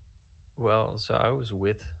 Um, well, so I was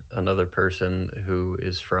with another person who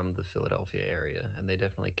is from the Philadelphia area, and they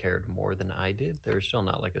definitely cared more than I did. They're still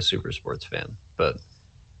not like a super sports fan, but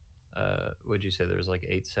would you say there was like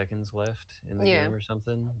 8 seconds left in the game Yeah. or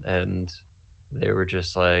something? And they were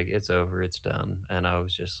just like, "It's over, it's done," and I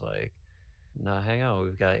was just like, "No, hang on,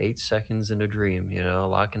 we've got 8 seconds in a dream. You know, a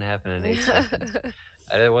lot can happen in 8 seconds."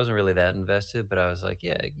 I wasn't really that invested, but I was like,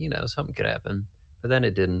 "Yeah, something could happen," but then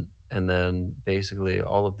it didn't. And then basically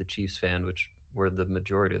all of the Chiefs fan, which were the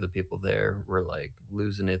majority of the people there, were like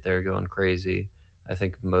losing it. They're going crazy. I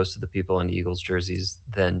think most of the people in Eagles jerseys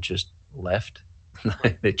then just left.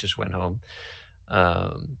 They just went home.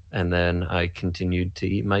 And then I continued to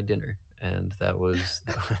eat my dinner, and that was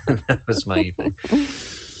that was my evening.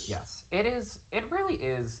 Yes, it is. It really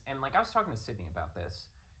is. And like I was talking to Sydney about this,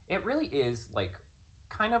 it really is like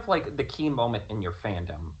kind of like the key moment in your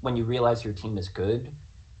fandom when you realize your team is good,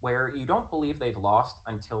 where you don't believe they've lost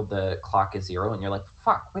until the clock is zero and you're like,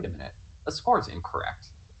 fuck, wait a minute, the score is incorrect.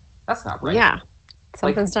 That's not right. Yeah.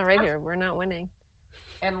 Like, Something's not right that's, here. We're not winning.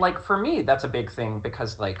 and like for me, that's a big thing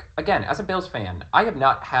because like again, as a Bills fan, I have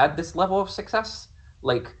not had this level of success.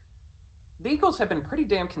 Like the Eagles have been pretty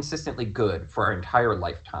damn consistently good for our entire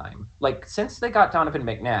lifetime. Like since they got Donovan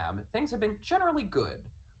McNabb, things have been generally good.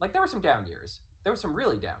 Like there were some down years. There were some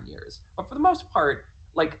really down years, but for the most part,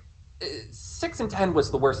 like 6-10 was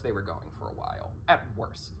the worst they were going for a while at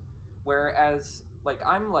worst. Whereas like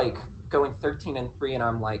I'm like going 13-3, and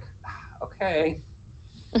I'm like, okay,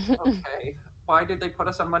 okay, why did they put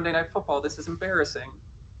us on Monday Night Football? This is embarrassing.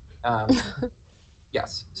 Um,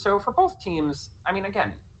 Yes. So for both teams, I mean,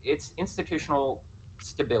 again, it's institutional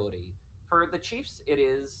stability. For the Chiefs, it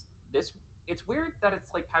is this. It's weird that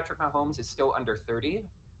it's like Patrick Mahomes is still under 30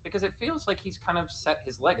 because it feels like he's kind of set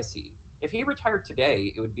his legacy. If he retired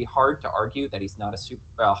today, it would be hard to argue that he's not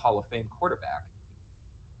a Hall of Fame quarterback.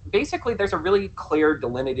 Basically, there's a really clear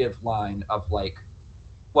delineative line of like,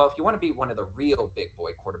 well, if you want to be one of the real big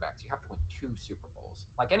boy quarterbacks, you have to win two Super Bowls.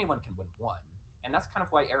 Like anyone can win one, and that's kind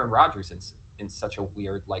of why Aaron Rodgers is in such a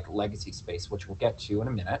weird like legacy space, which we'll get to in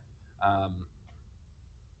a minute. Um,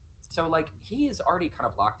 so like he is already kind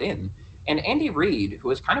of locked in, and Andy Reid, who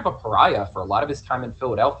was kind of a pariah for a lot of his time in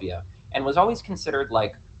Philadelphia, and was always considered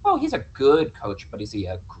like, oh, he's a good coach, but is he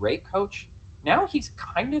a great coach? Now he's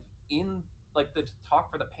kind of in like the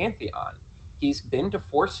talk for the pantheon. He's been to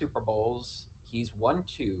four Super Bowls. He's won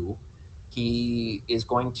two. He is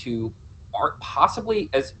going to possibly,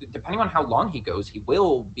 as depending on how long he goes, he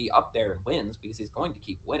will be up there in wins because he's going to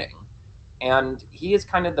keep winning. And he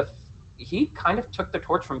kind of took the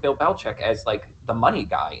torch from Bill Belichick as like the money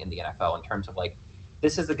guy in the NFL in terms of like,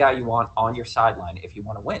 this is the guy you want on your sideline if you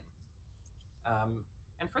want to win.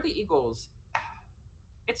 And for the Eagles,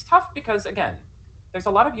 it's tough because again, there's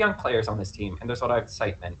a lot of young players on this team and there's a lot of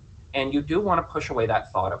excitement. And you do want to push away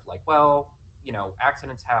that thought of like, well,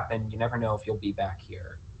 accidents happen. You never know if you'll be back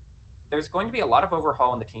here. There's going to be a lot of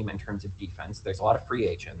overhaul in the team in terms of defense. There's a lot of free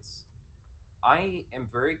agents. I am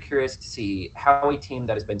very curious to see how a team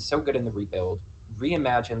that has been so good in the rebuild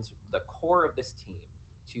reimagines the core of this team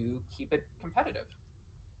to keep it competitive.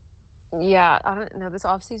 Yeah, I don't know. This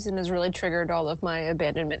offseason has really triggered all of my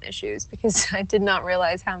abandonment issues because I did not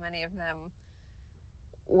realize how many of them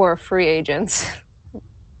were free agents.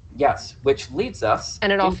 Yes, which leads us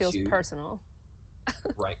and it all feels personal.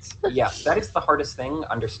 Right. Yes, that is the hardest thing,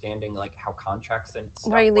 understanding like how contracts and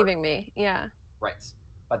stuff Why are you work. leaving me? Yeah. Right.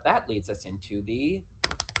 But that leads us into the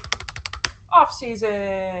off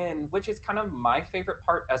season, which is kind of my favorite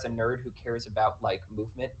part as a nerd who cares about like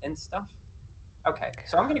movement and stuff. Okay,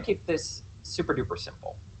 so I'm going to keep this super duper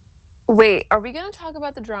simple. Wait, are we going to talk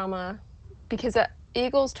about the drama? Because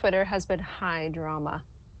Eagles Twitter has been high drama.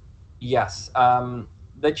 Yes.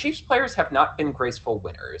 The Chiefs players have not been graceful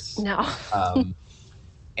winners. No.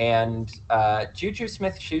 And Juju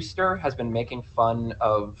Smith-Schuster has been making fun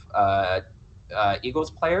of Eagles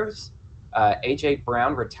players. AJ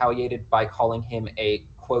Brown retaliated by calling him a,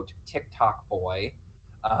 quote, TikTok boy,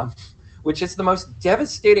 which is the most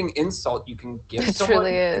devastating insult you can give someone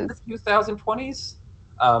in the 2020s.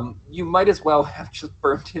 You might as well have just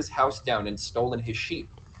burned his house down and stolen his sheep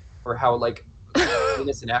for how, like,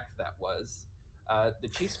 heinous an act that was. The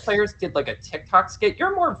Chiefs players did like a TikTok skit.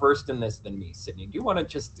 You're more versed in this than me, Sydney. Do you want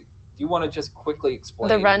to just quickly explain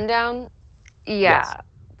the rundown? Yeah.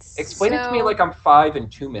 Yes. Explain it to me like I'm 5 in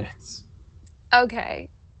 2 minutes. Okay.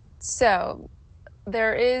 So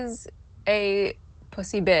there is a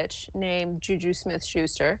pussy bitch named Juju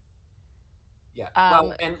Smith-Schuster. Yeah.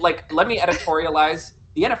 Well, and like, let me editorialize.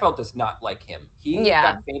 The NFL does not like him. He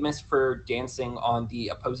got famous for dancing on the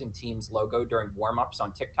opposing team's logo during warm-ups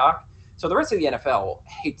on TikTok. So the rest of the NFL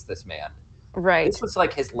hates this man. Right. This was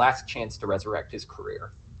like his last chance to resurrect his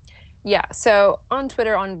career. Yeah. So on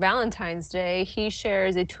Twitter on Valentine's Day, he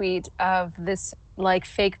shares a tweet of this like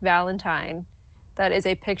fake Valentine that is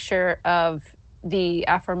a picture of the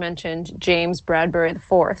aforementioned James Bradbury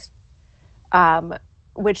IV,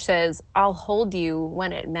 which says, "I'll hold you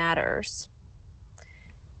when it matters."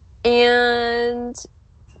 And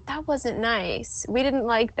that wasn't nice. We didn't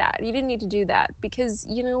like that. You didn't need to do that because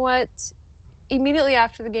you know what? Immediately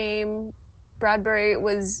after the game, Bradbury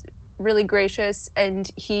was really gracious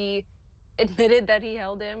and he admitted that he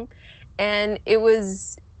held him. And it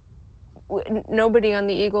was nobody on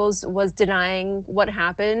the Eagles was denying what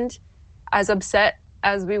happened. As upset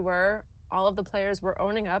as we were, all of the players were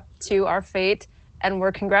owning up to our fate and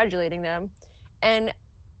were congratulating them. And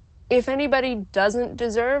if anybody doesn't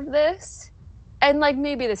deserve this, and like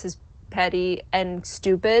maybe this is petty and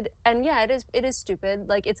stupid, and yeah, it is stupid,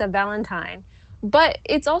 like it's a Valentine, but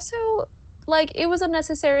it's also like it was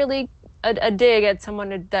unnecessarily a dig at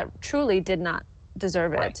someone that truly did not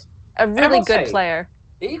deserve it. Right. A really good player.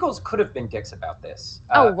 The Eagles could have been dicks about this.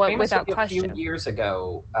 Without question. A few years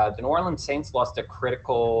ago, the New Orleans Saints lost a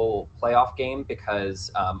critical playoff game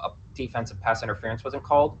because a defensive pass interference wasn't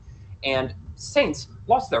called. And Saints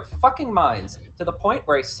lost their fucking minds to the point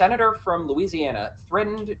where a senator from Louisiana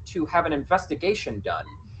threatened to have an investigation done.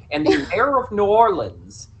 And the mayor of New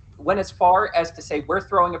Orleans went as far as to say, we're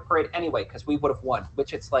throwing a parade anyway because we would have won.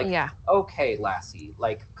 Which it's like, okay, Lassie,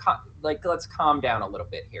 like let's calm down a little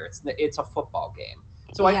bit here. It's a football game.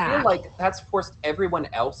 So I feel like that's forced everyone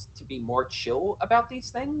else to be more chill about these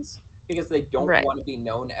things because they don't want to be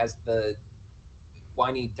known as the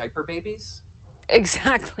whiny diaper babies.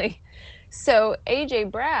 Exactly. So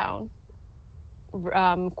AJ Brown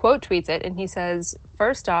quote tweets it and he says,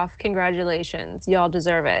 "First off, congratulations. Y'all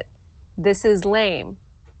deserve it. This is lame.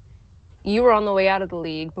 You were on the way out of the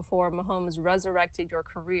league before Mahomes resurrected your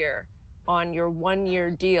career on your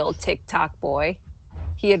 1-year deal, TikTok boy.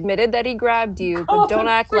 He admitted that he grabbed you, but don't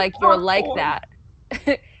act like you're like that.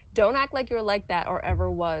 Don't act like you're like that or ever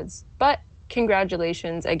was. But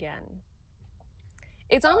congratulations again."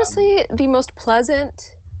 It's honestly the most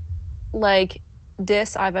pleasant, like,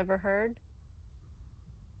 diss I've ever heard.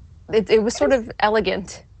 It was sort of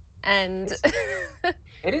elegant and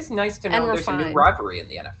it is nice to know there's a new rivalry in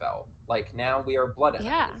the NFL. Like now we are blood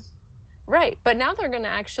enemies. Right. But now they're going to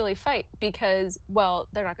actually fight because, well,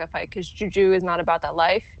 they're not going to fight because Juju is not about that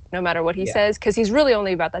life, no matter what he Yeah, says, because he's really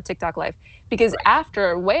only about that TikTok life. Because right.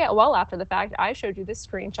 after, way well after the fact, I showed you this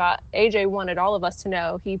screenshot. AJ wanted all of us to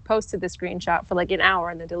know he posted the screenshot for like an hour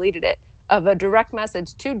and then deleted it of a direct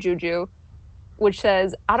message to Juju, which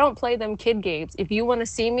says, I don't play them kid games. If you want to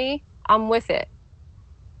see me, I'm with it.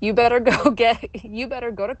 You better go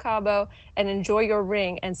to Cabo and enjoy your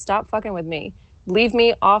ring and stop fucking with me. Leave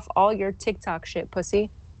me off all your TikTok shit, pussy.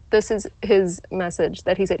 This is his message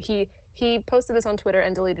that he said. He posted this on Twitter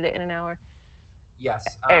and deleted it in an hour.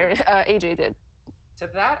 Yes. AJ did. To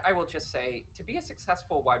that, I will just say, to be a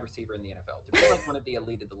successful wide receiver in the NFL, to be like one of the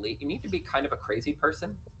elite of the league, you need to be kind of a crazy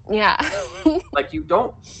person. Yeah. Like you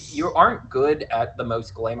aren't good at the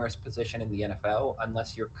most glamorous position in the NFL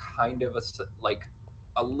unless you're kind of like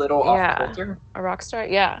a little off Yeah. kilter. A rock star.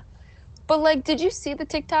 Yeah. But like, did you see the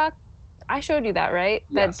TikTok? I showed you that, right?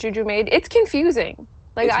 That Yes. Juju made. It's confusing.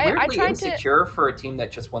 Like It's I weirdly tried to insecure for a team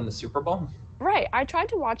that just won the Super Bowl. right. I tried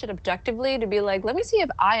to watch it objectively to be like, let me see if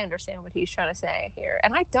I understand what he's trying to say here.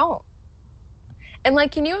 And I don't. And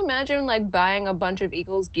like, can you imagine like buying a bunch of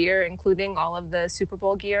Eagles gear, including all of the Super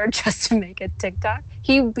Bowl gear, just to make a TikTok?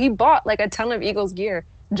 He bought like a ton of Eagles gear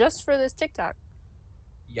just for this TikTok.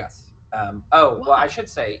 Yes. Oh, well, I Why? should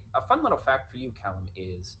say a fun little fact for you, Calum,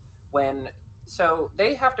 is when so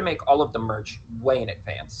they have to make all of the merch way in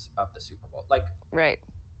advance of the Super Bowl. Like Right.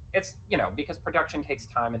 it's because production takes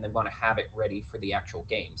time and they want to have it ready for the actual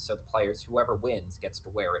game, so the players, whoever wins, gets to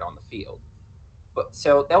wear it on the field. But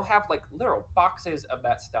so they'll have like literal boxes of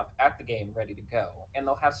that stuff at the game ready to go, and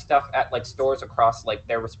they'll have stuff at like stores across like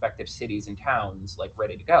their respective cities and towns like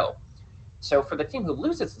ready to go. So for the team who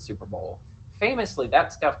loses the Super Bowl, famously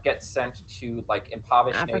that stuff gets sent to like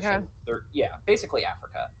impoverished Africa. nations, or yeah, basically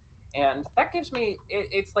Africa. And that gives me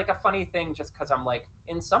it's like a funny thing just because I'm like,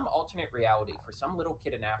 in some alternate reality, for some little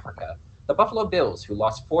kid in Africa, the Buffalo Bills, who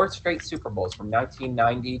lost four straight Super Bowls from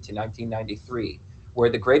 1990 to 1993, were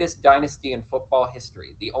the greatest dynasty in football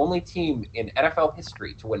history, the only team in NFL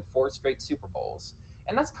history to win four straight Super Bowls.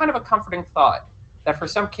 And that's kind of a comforting thought that for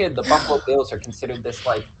some kid, the Buffalo Bills are considered this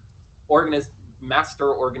like organiz-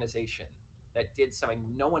 master organization that did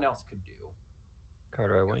something no one else could do.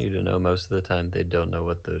 Carter, I want you to know most of the time they don't know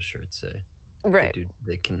what those shirts say. Right.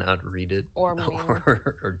 They cannot read it Or mean.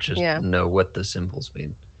 or just Yeah. know what the symbols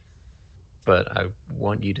mean. But I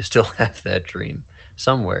want you to still have that dream.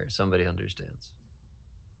 Somewhere somebody understands.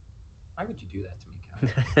 Why would you do that to me,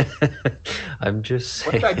 Cal? I'm just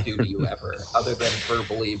What did I saying. do to you ever other than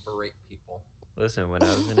verbally berate people? Listen, when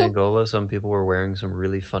I was in Angola, some people were wearing some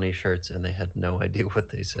really funny shirts and they had no idea what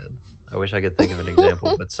they said. I wish I could think of an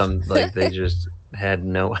example, but some like they just had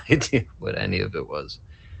no idea what any of it was.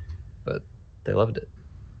 But they loved it.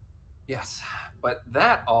 Yes, but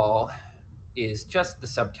that all is just the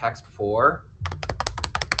subtext for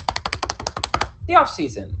the off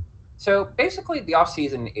season. So basically, the off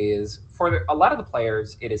season is for a lot of the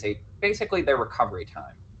players. It is a basically their recovery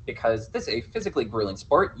time because this is a physically grueling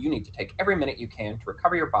sport. You need to take every minute you can to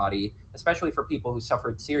recover your body, especially for people who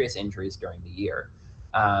suffered serious injuries during the year.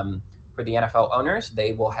 For the NFL owners,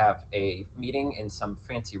 they will have a meeting in some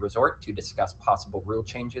fancy resort to discuss possible rule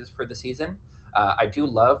changes for the season. I do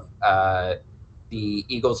love the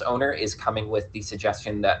Eagles owner is coming with the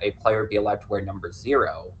suggestion that a player be allowed to wear number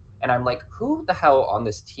 0, and I'm like, who the hell on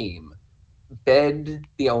this team begged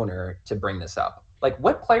the owner to bring this up? Like,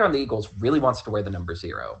 what player on the Eagles really wants to wear the number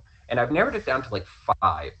 0? And I've narrowed it down to like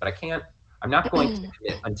 5, but I can't, I'm not going to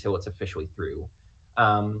commit until it's officially through.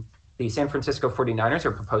 The San Francisco 49ers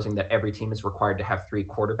are proposing that every team is required to have 3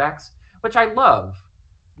 quarterbacks, which I love.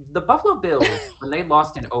 The Buffalo Bills, when they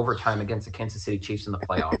lost in overtime against the Kansas City Chiefs in the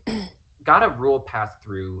playoffs, got a rule passed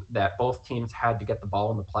through that both teams had to get the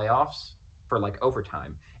ball in the playoffs for like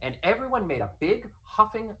overtime. And everyone made a big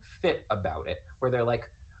huffing fit about it where they're like,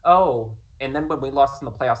 oh, and then when we lost in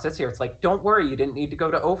the playoffs this year, it's like, don't worry, you didn't need to go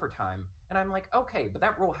to overtime. And I'm like, okay, but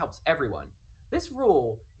that rule helps everyone. This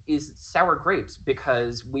rule is sour grapes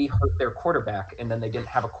because we hurt their quarterback and then they didn't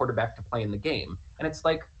have a quarterback to play in the game. And it's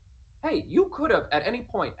like, hey, you could have at any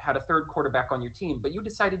point had a third quarterback on your team, but you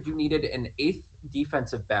decided you needed an eighth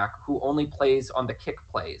defensive back who only plays on the kick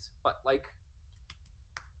plays. But like,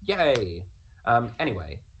 yay.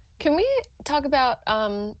 Anyway, Can we talk about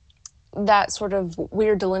that sort of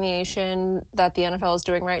weird delineation that the NFL is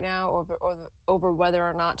doing right now over whether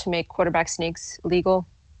or not to make quarterback sneaks legal?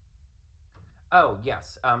 oh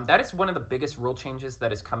yes, that is one of the biggest rule changes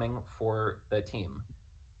that is coming for the team.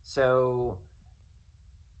 So,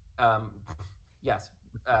 um, yes,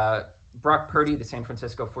 Brock Purdy, the San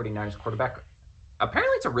Francisco 49ers quarterback,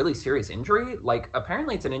 apparently it's a really serious injury. Like,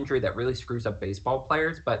 apparently it's an injury that really screws up baseball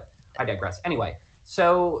players, but I digress. Anyway,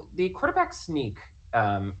 so the quarterback sneak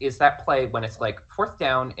is that play when it's like fourth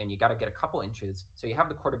down and you got to get a couple inches. So you have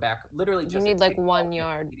the quarterback literally You just need like take the ball 1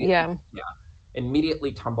 yard. immediately, Yeah. yeah,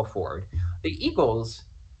 immediately tumble forward. The Eagles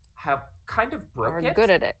have kind of Are broke it. good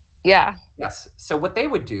at it. Yeah. Yes. So what they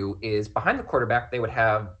would do is behind the quarterback, they would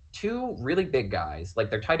have two really big guys, like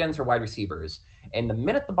their tight ends or wide receivers. And the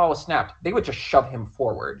minute the ball was snapped, they would just shove him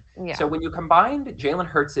forward. Yeah. So when you combined Jalen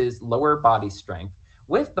Hurts' lower body strength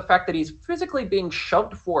with the fact that he's physically being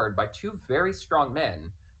shoved forward by two very strong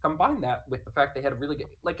men, combine that with the fact they had a really good,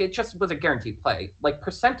 like it just was a guaranteed play. Like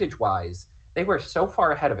percentage wise, they were so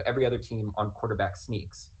far ahead of every other team on quarterback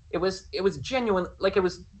sneaks. It was genuine, like it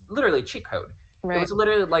was literally a cheat code. It Right. was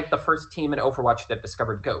literally like the first team in Overwatch that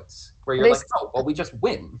discovered goats, where you're They like, oh, well, we just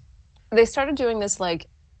win. they started doing this like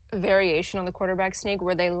variation on the quarterback sneak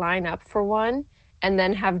where they line up for one and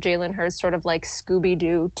then have Jalen Hurts sort of like Scooby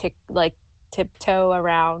Doo tiptoe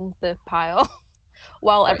around the pile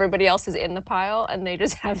while Right. everybody else is in the pile, and they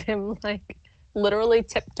just have him like literally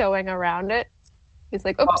tiptoeing around it. He's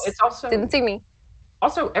like, Well, "Oops, it's also didn't see me."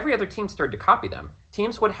 also every other team started to copy them.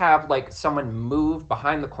 Teams would have like someone move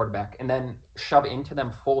behind the quarterback and then shove into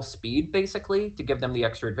them full speed, basically, to give them the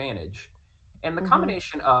extra advantage. And the Hmm.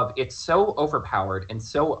 combination of it's so overpowered and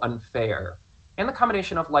so unfair, and the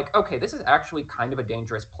combination of like, okay, this is actually kind of a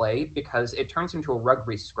dangerous play because it turns into a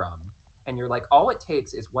rugby scrum. And you're like, all it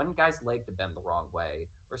takes is one guy's leg to bend the wrong way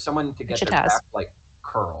or someone to Which get it their has. back like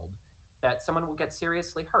curled, that someone will get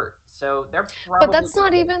seriously hurt. So they're But probably that's going not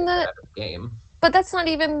to get even that the out of the game. But that's not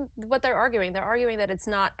even what they're arguing. They're arguing that it's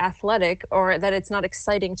not athletic or that it's not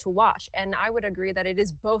exciting to watch. And I would agree that it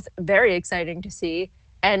is both very exciting to see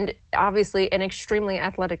and obviously an extremely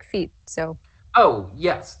athletic feat. So, Oh,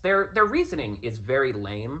 yes. Their reasoning is very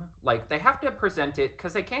lame. Like they have to present it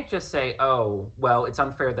because they can't just say, "Oh, well, it's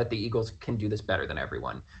unfair that the Eagles can do this better than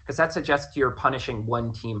everyone," because that suggests you're punishing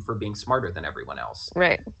one team for being smarter than everyone else.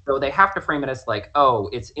 right. So they have to frame it as like, "Oh,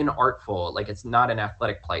 it's inartful, like it's not an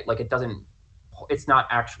athletic play, like it's not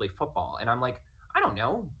actually football." And I'm like, "I don't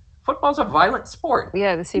know. Football's a violent sport.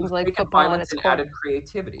 Yeah, this seems You've like taken football at violence its and core. added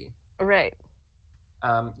creativity." Right.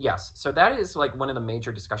 Yes, so that is like one of the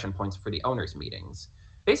major discussion points for the owners' meetings.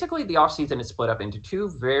 Basically, the offseason is split up into two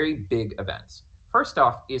very big events. First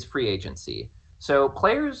off is free agency. So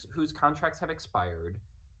players whose contracts have expired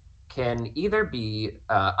can either be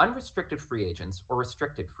unrestricted free agents or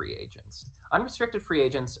restricted free agents. Unrestricted free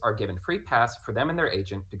agents are given free pass for them and their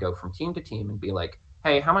agent to go from team to team and be like,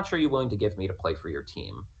 "Hey, how much are you willing to give me to play for your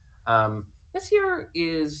team?" This year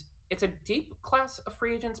is it's a deep class of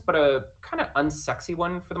free agents, but a kind of unsexy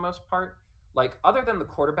one for the most part. Like other than the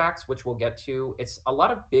quarterbacks, which we'll get to, it's a lot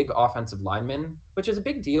of big offensive linemen, which is a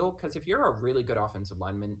big deal because if you're a really good offensive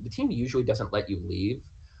lineman, the team usually doesn't let you leave.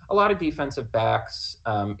 A lot of defensive backs.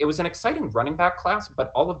 It was an exciting running back class, but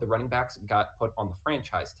all of the running backs got put on the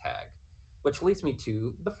franchise tag, which leads me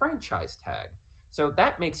to the franchise tag. So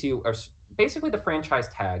that makes you basically the franchise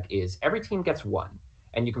tag is every team gets one,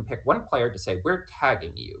 and you can pick one player to say we're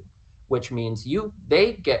tagging you, which means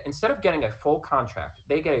they get instead of getting a full contract,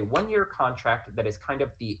 they get a 1 year contract that is kind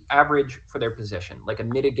of the average for their position, like a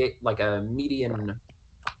median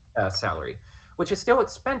salary, which is still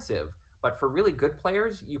expensive. But for really good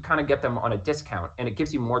players, you kind of get them on a discount, and it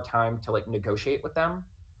gives you more time to like negotiate with them.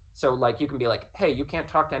 So like you can be like, hey, you can't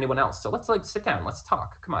talk to anyone else, so let's like sit down, let's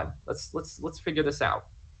talk. Come on, let's figure this out.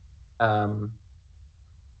 Um,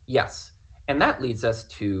 yes, and that leads us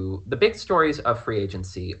to the big stories of free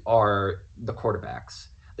agency are the quarterbacks.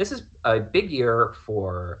 This is a big year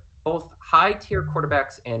for both high tier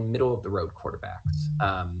quarterbacks and middle of the road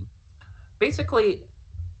quarterbacks. Basically,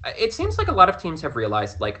 it seems like a lot of teams have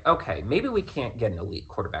realized, like, okay, maybe we can't get an elite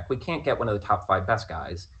quarterback. We can't get one of the top five best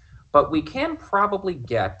guys, but we can probably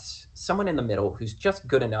get someone in the middle who's just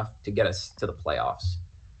good enough to get us to the playoffs.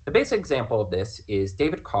 The basic example of this is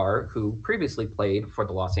David Carr, who previously played for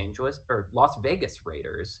the Las Vegas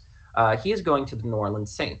Raiders. He is going to the New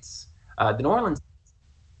Orleans Saints. The New Orleans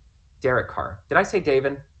Derek Carr. Did I say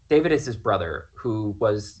David? David is his brother, who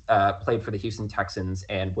was played for the Houston Texans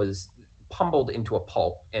and was pummeled into a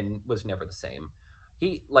pulp and was never the same.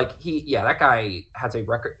 That guy has a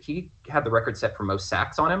record. He had the record set for most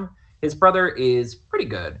sacks on him. His brother is pretty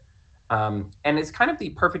good, and it's kind of the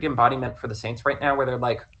perfect embodiment for the Saints right now, where they're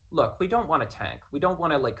like, look, we don't want to tank. We don't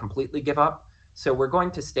want to like completely give up. So we're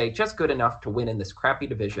going to stay just good enough to win in this crappy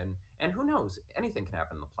division. And who knows? Anything can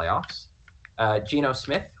happen in the playoffs. Geno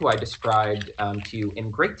Smith, who I described to you in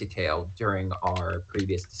great detail during our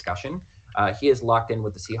previous discussion, he is locked in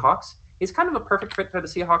with the Seahawks. he's kind of a perfect fit for the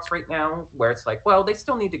Seahawks right now, where it's like, well, they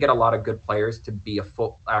still need to get a lot of good players to be a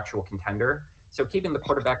full actual contender. So keeping the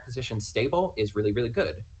quarterback position stable is really, really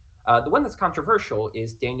good. The one that's controversial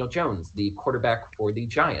is Daniel Jones, the quarterback for the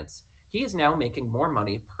Giants. He is now making more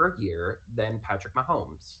money per year than Patrick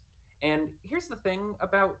Mahomes. And here's the thing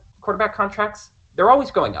about quarterback contracts, they're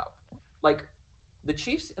always going up. Like, the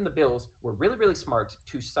Chiefs and the Bills were really, really smart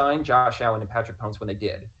to sign Josh Allen and Patrick Mahomes when they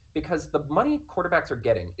did, because the money quarterbacks are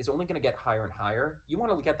getting is only going to get higher and higher. You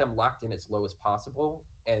want to get them locked in as low as possible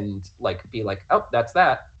and like be like, oh, that's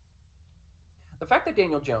that. The fact that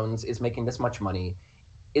Daniel Jones is making this much money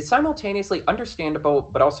is simultaneously understandable,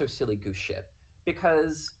 but also silly goose shit.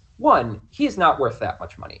 Because one, he is not worth that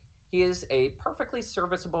much money. He is a perfectly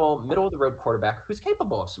serviceable, middle of the road quarterback who's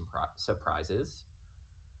capable of some surprises.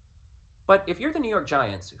 But if you're the New York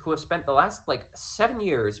Giants, who have spent the last like 7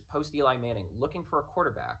 years post Eli Manning looking for a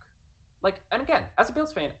quarterback, like, and again, as a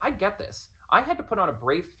Bills fan, I get this. I had to put on a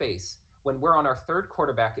brave face when we're on our third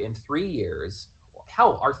quarterback in 3 years.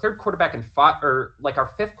 Hell, our third quarterback in five, or like our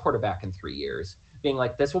fifth quarterback in 3 years, being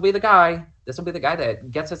like, this will be the guy. This will be the guy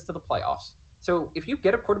that gets us to the playoffs. So if you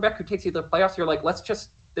get a quarterback who takes you to the playoffs, you're like,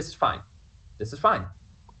 this is fine. This is fine.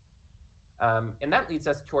 And that leads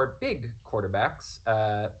us to our big quarterbacks.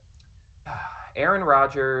 Aaron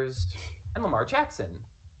Rodgers and Lamar Jackson.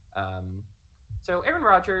 So Aaron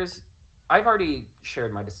Rodgers, I've already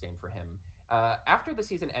shared my disdain for him. After the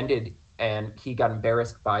season ended and he got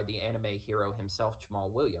embarrassed by the anime hero himself,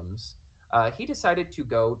 Jamal Williams, he decided to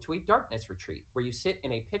go to a darkness retreat where you sit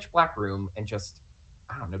in a pitch black room and just,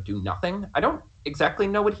 I don't know, do nothing. I don't exactly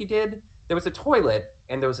know what he did. There was a toilet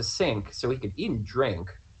and there was a sink so he could eat and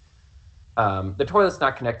drink. The toilet's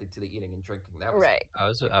not connected to the eating and drinking. That was Right. I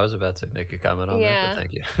was about to make a comment on that, but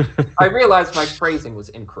thank you. I realized my phrasing was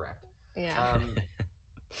incorrect. Yeah.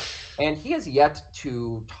 And he has yet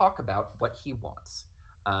to talk about what he wants.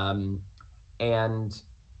 And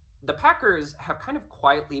the Packers have kind of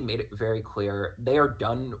quietly made it very clear they are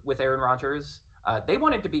done with Aaron Rodgers. They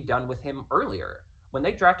wanted to be done with him earlier. When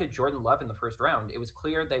they drafted Jordan Love in the first round, it was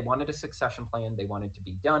clear they wanted a succession plan. They wanted to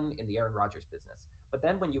be done in the Aaron Rodgers business. But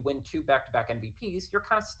then when you win 2 back-to-back MVPs, you're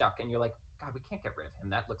kind of stuck and you're like, God, we can't get rid of him.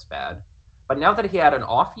 That looks bad. But now that he had an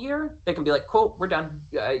off year, they can be like, cool, we're done.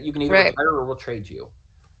 You can either retire or we'll trade you.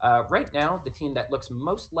 Right now, the team that looks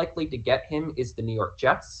most likely to get him is the New York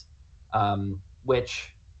Jets,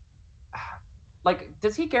 which, like,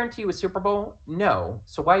 does he guarantee you a Super Bowl? No.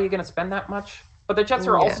 So why are you going to spend that much? But the Jets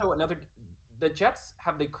are also the Jets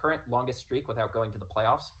have the current longest streak without going to the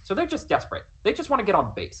playoffs. So they're just desperate. They just want to get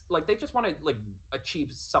on base. Like, they just want to, like,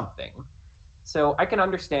 achieve something. So I can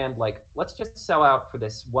understand, like, let's just sell out for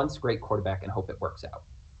this once great quarterback and hope it works out.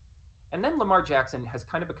 And then Lamar Jackson has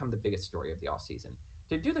kind of become the biggest story of the offseason.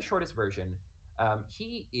 To do the shortest version,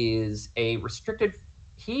 he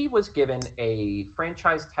was given a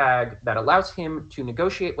franchise tag that allows him to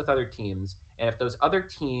negotiate with other teams. And if those other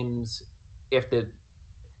teams, if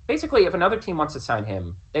another team wants to sign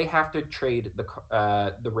him, they have to trade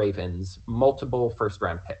the Ravens multiple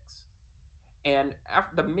first-round picks. And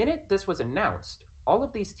after the minute this was announced, all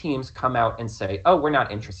of these teams come out and say, oh, we're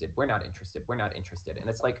not interested. We're not interested. We're not interested. And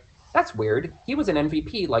it's like, that's weird. He was an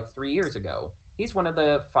MVP like 3 years ago. He's one of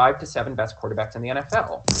the 5 to 7 best quarterbacks in the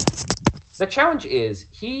NFL. The challenge is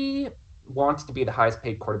he wants to be the highest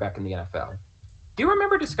paid quarterback in the NFL. Do you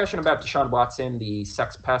remember discussion about Deshaun Watson, the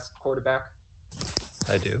sex pest quarterback?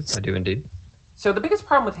 I do indeed. So the biggest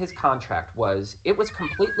problem with his contract was it was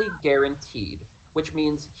completely guaranteed, which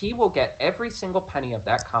means he will get every single penny of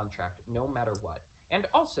that contract no matter what. And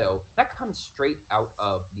also, that comes straight out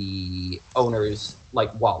of the owner's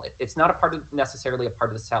wallet. It's not necessarily a part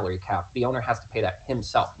of the salary cap. The owner has to pay that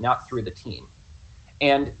himself, not through the team.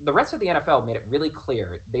 And the rest of the NFL made it really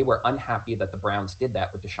clear they were unhappy that the Browns did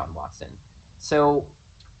that with Deshaun Watson. So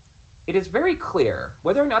it is very clear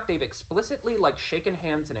whether or not they've explicitly shaken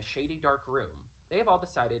hands in a shady dark room. They have all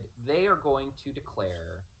decided they are going to get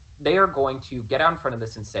out in front of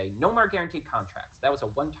this and say, no more guaranteed contracts. That was a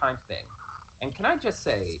one-time thing. And can I just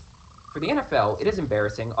say, for the NFL, it is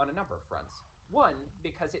embarrassing on a number of fronts. One,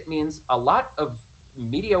 because it means a lot of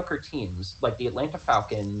mediocre teams like the Atlanta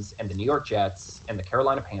Falcons and the New York Jets and the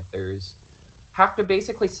Carolina Panthers have to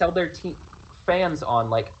basically sell their fans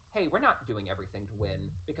on hey, we're not doing everything to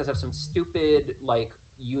win because of some stupid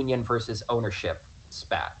union versus ownership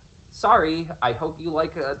spat. Sorry, I hope you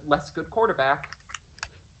like a less good quarterback.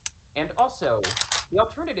 And also, the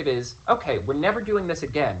alternative is, okay, we're never doing this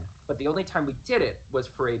again, but the only time we did it was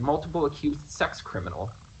for a multiple accused sex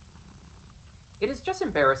criminal. It is just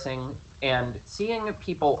embarrassing, and seeing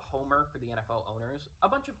people homer for the NFL owners, a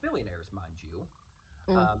bunch of billionaires, mind you,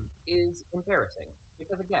 Mm. is embarrassing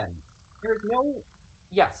because again, there is no.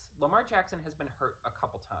 Yes, Lamar Jackson has been hurt a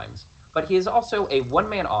couple times, but he is also a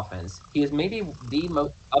one-man offense. He is maybe the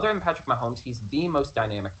most, other than Patrick Mahomes, he's the most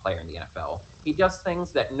dynamic player in the NFL. He does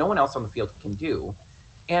things that no one else on the field can do,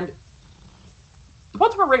 and the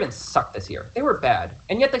Baltimore Ravens sucked this year. They were bad,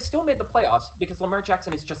 and yet they still made the playoffs because Lamar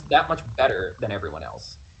Jackson is just that much better than everyone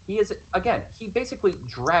else. He is, again, he basically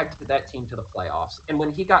dragged that team to the playoffs, and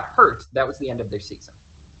when he got hurt, that was the end of their season.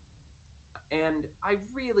 And I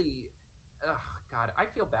really, oh God, I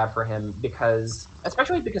feel bad for him because,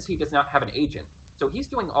 especially because he does not have an agent. So he's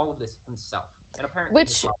doing all of this himself, and apparently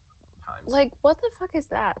his Which, mom sometimes. like, what the fuck is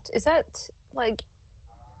that? Is that like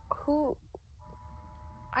who?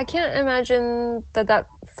 I can't imagine that that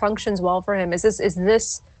functions well for him. Is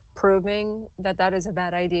this proving that that is a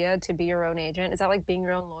bad idea to be your own agent? Is that like being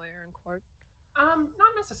your own lawyer in court?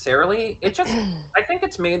 Not necessarily. It just, I think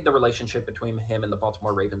it's made the relationship between him and the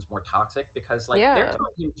Baltimore Ravens more toxic because, like, they're Yeah,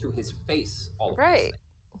 telling him to his face all of these right.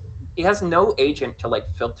 things. He has no agent to like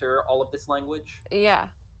filter all of this language.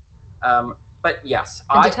 Yeah, But yes,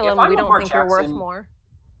 and to I tell if him I'm we don't Lamar think you're worth Jackson, more.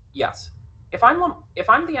 yes. If I'm the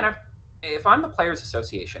if I'm the Players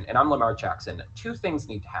Association and I'm Lamar Jackson, two things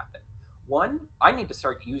need to happen. One, I need to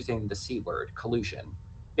start using the C word, collusion,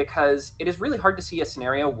 because it is really hard to see a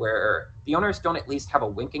scenario where the owners don't at least have a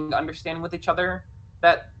winking understanding with each other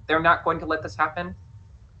that they're not going to let this happen.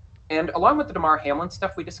 And along with the Damar Hamlin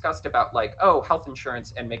stuff we discussed about like, oh, health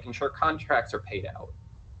insurance and making sure contracts are paid out,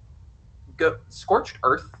 go scorched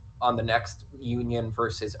earth on the next union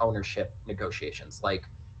versus ownership negotiations. Like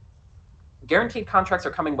guaranteed contracts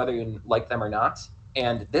are coming whether you like them or not,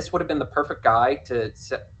 and this would have been the perfect guy to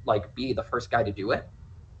like be the first guy to do it.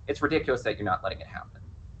 It's ridiculous that you're not letting it happen.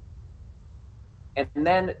 And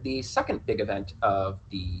then the second big event of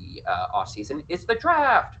the off season is the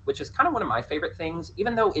draft, which is kind of one of my favorite things,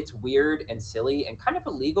 even though it's weird and silly and kind of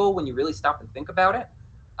illegal when you really stop and think about it.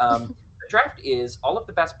 The draft is all of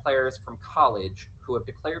the best players from college who have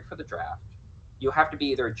declared for the draft. You have to be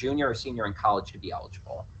either a junior or senior in college to be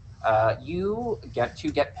eligible. You get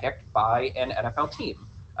to get picked by an NFL team.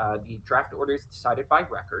 The draft order is decided by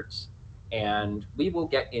records, and we will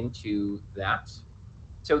get into that.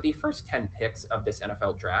 So the first 10 picks of this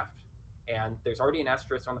NFL draft, and there's already an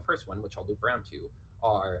asterisk on the first one, which I'll loop around to,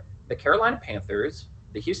 are the Carolina Panthers,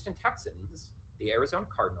 the Houston Texans, the Arizona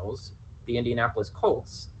Cardinals, the Indianapolis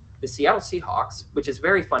Colts, the Seattle Seahawks, which is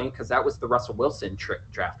very funny because that was the Russell Wilson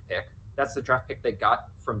draft pick. That's the draft pick they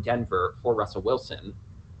got from Denver for Russell Wilson.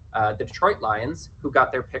 The Detroit Lions, who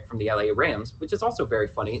got their pick from the LA Rams, which is also very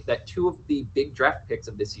funny that two of the big draft picks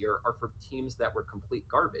of this year are for teams that were complete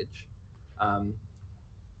garbage. Um,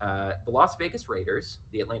 the Las Vegas Raiders,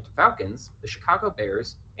 the Atlanta Falcons, the Chicago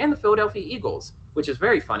Bears, and the Philadelphia Eagles, which is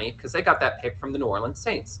very funny because they got that pick from the New Orleans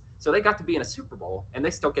Saints. So they got to be in a Super Bowl, and they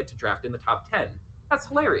still get to draft in the top 10. That's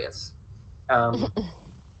hilarious. Um,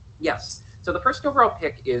 yes. So the first overall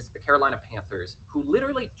pick is the Carolina Panthers, who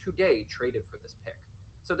literally today traded for this pick.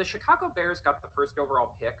 So the Chicago Bears got the first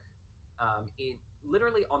overall pick in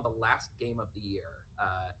literally on the last game of the year.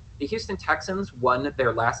 The Houston Texans won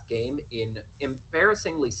their last game in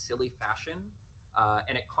embarrassingly silly fashion,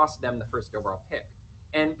 and it cost them the first overall pick.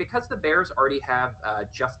 And because the Bears already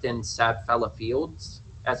have Justin Sadfella Fields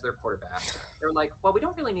as their quarterback, they're like, well, we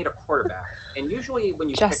don't really need a quarterback. And usually when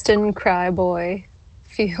you Justin Cryboy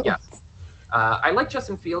Fields. yeah, I like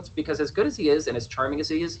Justin Fields because as good as he is and as charming as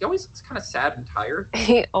he is, he always looks kind of sad and tired,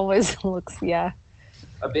 He always looks, yeah,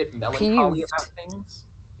 a bit melancholy peeved. about things.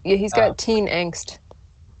 Yeah, he's Uh, got teen angst.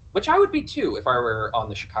 which I would be too if I were on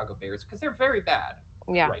the Chicago Bears because they're very bad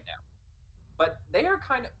Yeah. right now. But they are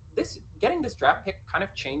kind of this getting this draft pick kind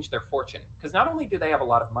of changed their fortune because not only do they have a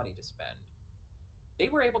lot of money to spend, they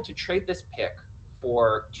were able to trade this pick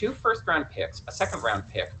for two first round picks, a second round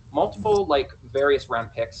pick, multiple like various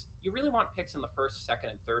round picks. You really want picks in the first, second,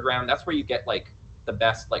 and third round. That's where you get like the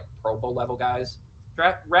best like Pro Bowl level guys.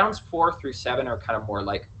 Draft rounds 4 through 7 are kind of more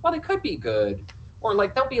like, well, they could be good, or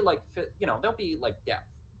like they'll be like they'll be like depth.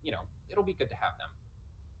 It'll be good to have them.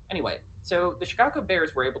 Anyway, so the Chicago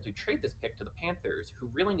Bears were able to trade this pick to the Panthers, who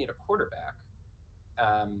really need a quarterback,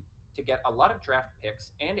 to get a lot of draft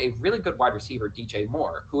picks and a really good wide receiver, DJ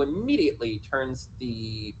Moore, who immediately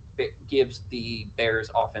gives the Bears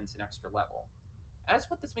offense an extra level. As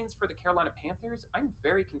what this means for the Carolina Panthers, I'm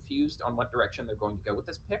very confused on what direction they're going to go with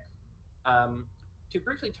this pick. To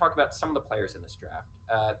briefly talk about some of the players in this draft,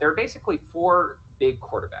 there are basically four big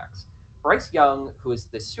quarterbacks. Bryce Young, who is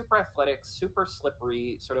this super athletic, super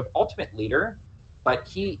slippery, sort of ultimate leader, but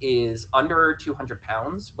he is under 200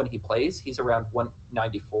 pounds when he plays. He's around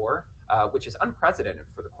 194. which is unprecedented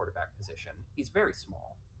for the quarterback position. He's very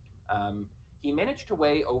small. He managed to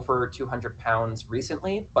weigh over 200 pounds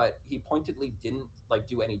recently, but he pointedly didn't like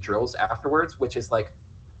do any drills afterwards, which is like,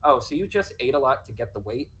 oh, so you just ate a lot to get the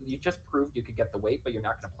weight. You just proved you could get the weight, but you're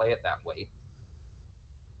not going to play at that weight.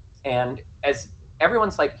 And as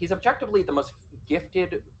everyone's like, he's objectively the most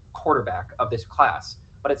gifted quarterback of this class,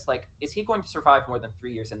 but it's like, is he going to survive more than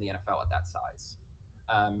 3 years in the NFL at that size?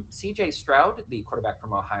 CJ Stroud, the quarterback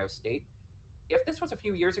from Ohio State, if this was a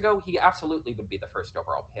few years ago, he absolutely would be the first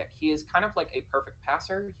overall pick. He is kind of like a perfect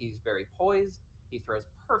passer. He's very poised. He throws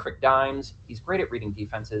perfect dimes. He's great at reading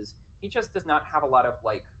defenses. He just does not have a lot of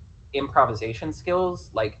like improvisation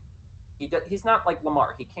skills. Like he's not like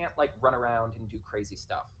Lamar. He can't like run around and do crazy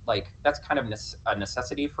stuff. Like that's kind of a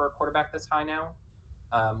necessity for a quarterback this high now.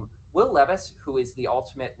 Will Levis, who is the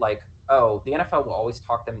ultimate like, oh, the NFL will always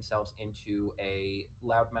talk themselves into a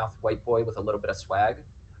loudmouth white boy with a little bit of swag.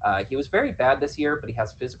 He was very bad this year, but he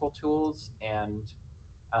has physical tools, and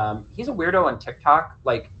he's a weirdo on TikTok.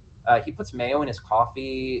 Like, he puts mayo in his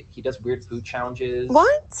coffee. He does weird food challenges.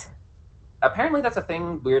 What? Apparently, that's a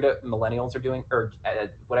thing weird millennials are doing, or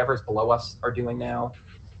whatever's below us are doing now.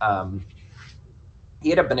 He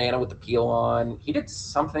had a banana with the peel on. He did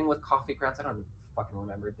something with coffee grounds. I don't fucking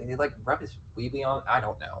remember. Did he like rub his weeby on? I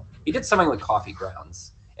don't know. He did something with coffee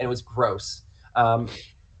grounds, and it was gross.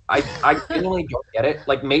 I genuinely don't get it.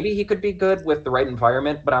 Like maybe he could be good with the right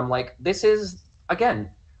environment, but I'm like, this is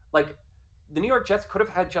again, like the New York Jets could have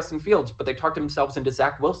had Justin Fields, but they talked themselves into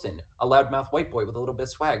Zach Wilson, a loudmouth white boy with a little bit of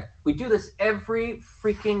swag. We do this every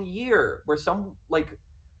freaking year where some like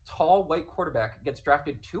tall white quarterback gets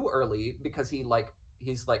drafted too early because he's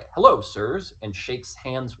like, hello, sirs, and shakes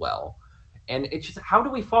hands well. And it's just how do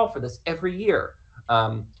we fall for this every year?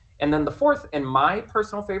 And then the fourth and my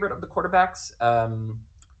personal favorite of the quarterbacks,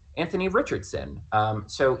 Anthony Richardson.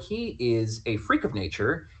 So he is a freak of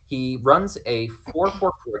nature. He runs a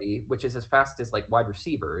 4.40, which is as fast as like wide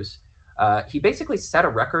receivers. He basically set a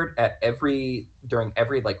record at during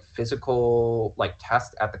every like physical like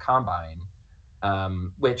test at the combine,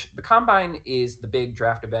 which the combine is the big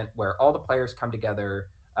draft event where all the players come together.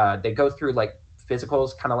 They go through like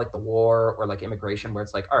physicals, kind of like the war or like immigration, where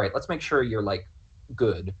it's like, all right, let's make sure you're like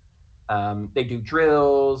good. They do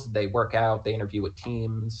drills, they work out, they interview with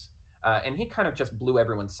teams, and he kind of just blew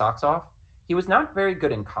everyone's socks off. He was not very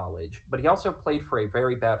good in college, but he also played for a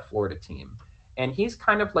very bad Florida team, and he's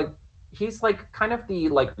like kind of the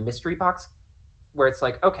like mystery box where it's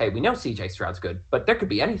like, okay, we know CJ Stroud's good, but there could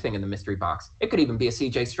be anything in the mystery box. It could even be a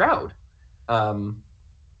CJ Stroud.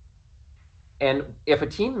 And if a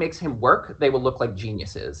team makes him work, they will look like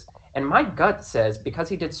geniuses. And my gut says because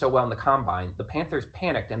he did so well in the combine, the Panthers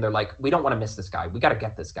panicked and they're like, we don't want to miss this guy. We got to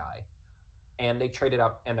get this guy. And they traded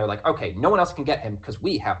up and they're like, okay, no one else can get him because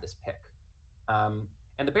we have this pick. And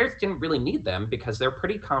the Bears didn't really need them because they're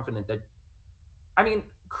pretty confident that, I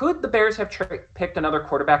mean, could the Bears have picked another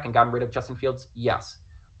quarterback and gotten rid of Justin Fields? Yes.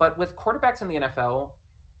 But with quarterbacks in the NFL,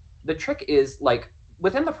 the trick is like,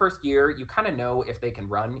 within the first year, you kind of know if they can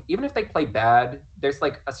run. Even if they play bad, there's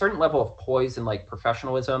like a certain level of poise and like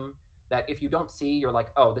professionalism that if you don't see, you're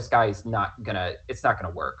like, oh, this guy is it's not gonna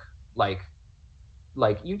work. Like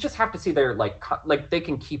you just have to see they're like they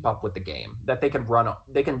can keep up with the game, that they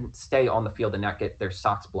can stay on the field and not get their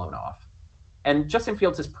socks blown off. And Justin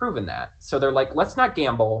Fields has proven that. So they're like, let's not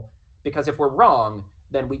gamble because if we're wrong,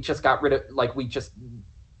 then we just got rid of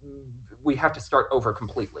we have to start over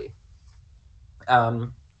completely.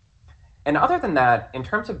 And other than that, in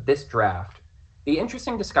terms of this draft, the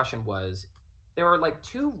interesting discussion was there are like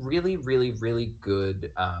two really, really, really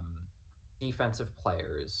good defensive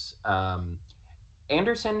players.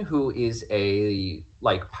 Anderson, who is a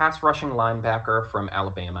like pass rushing linebacker from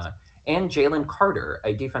Alabama, and Jalen Carter,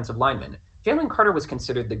 a defensive lineman. Jalen Carter was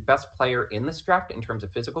considered the best player in this draft in terms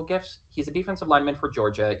of physical gifts. He's a defensive lineman for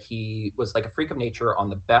Georgia. He was like a freak of nature on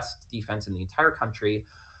the best defense in the entire country.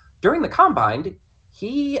 During the combine,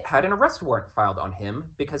 he had an arrest warrant filed on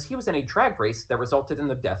him because he was in a drag race that resulted in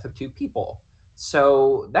the death of two people.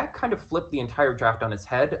 So that kind of flipped the entire draft on its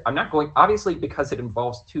head. I'm not going, obviously, because it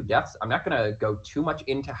involves two deaths, I'm not going to go too much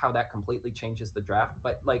into how that completely changes the draft.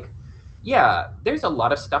 But, like, yeah, there's a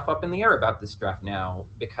lot of stuff up in the air about this draft now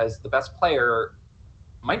because the best player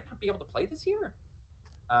might not be able to play this year.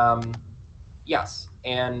 Yes,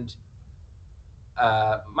 and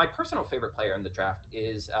my personal favorite player in the draft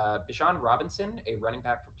is Bijan Robinson, a running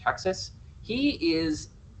back from Texas. He is,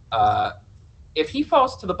 if he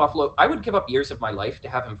falls to the Buffalo, I would give up years of my life to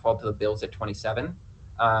have him fall to the Bills at 27.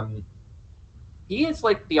 He is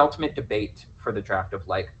like the ultimate debate for the draft of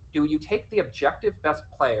like, do you take the objective best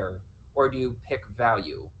player or do you pick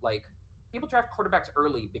value? Like, people draft quarterbacks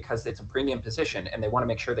early because it's a premium position and they want to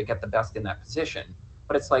make sure they get the best in that position.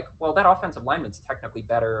 But it's like, well, that offensive lineman's technically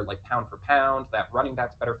better, like pound for pound. That running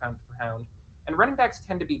back's better pound for pound. And running backs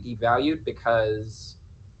tend to be devalued because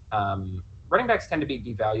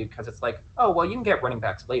it's like, oh, well, you can get running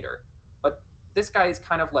backs later. But this guy is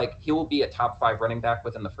kind of like, he will be a top 5 running back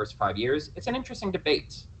within the first 5 years. It's an interesting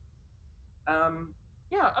debate.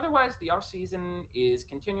 Yeah, otherwise, the offseason is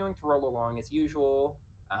continuing to roll along as usual.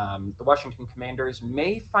 The Washington Commanders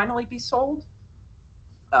may finally be sold.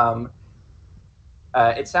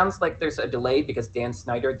 It sounds like there's a delay because Dan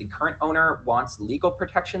Snyder, the current owner, wants legal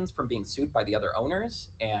protections from being sued by the other owners,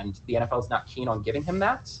 and the NFL is not keen on giving him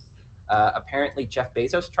that. Apparently, Jeff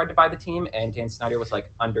Bezos tried to buy the team, and Dan Snyder was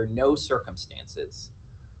like, under no circumstances.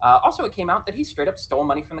 Also, it came out that he straight up stole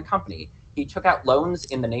money from the company. He took out loans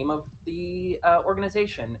in the name of the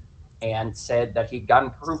organization and said that he'd gotten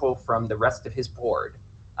approval from the rest of his board,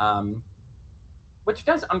 which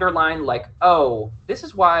does underline, like, oh, this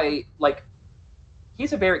is why, like,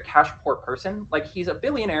 he's a very cash poor person. Like, he's a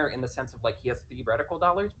billionaire in the sense of, like, he has theoretical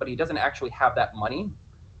dollars, but he doesn't actually have that money.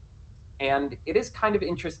 And it is kind of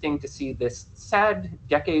interesting to see this sad,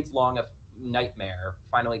 decades-long nightmare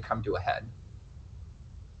finally come to a head.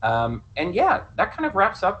 And yeah, that kind of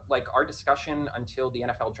wraps up like our discussion until the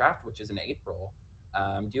NFL draft, which is in April.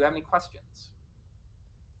 Do you have any questions?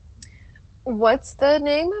 What's the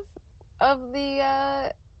name of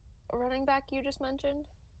the running back you just mentioned?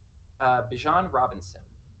 Bijan Robinson.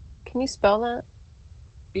 Can you spell that?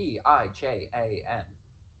 Bijan.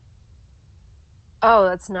 Oh,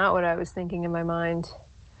 that's not what I was thinking in my mind.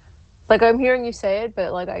 Like, I'm hearing you say it,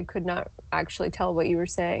 but like I could not actually tell what you were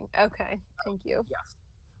saying. Okay, thank you. Yes.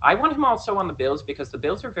 I want him also on the Bills because the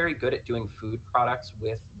Bills are very good at doing food products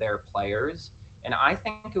with their players. And I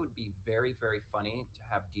think it would be very, very funny to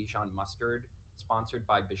have Dijon mustard sponsored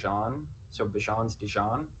by Bijan. So Bijan's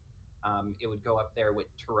Dijon. It would go up there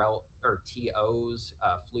with Terrell or T.O.'s,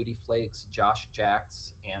 Flutie Flakes, Josh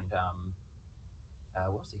Jacks, and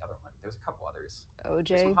what was the other one? There's a couple others. OJ.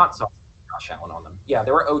 There's some hot sauce with Josh Allen on them. Yeah,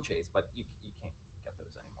 there were OJ's, but you can't get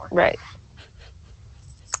those anymore. Right.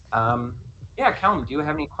 Yeah, Calum, do you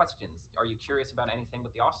have any questions? Are you curious about anything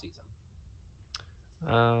with the off season?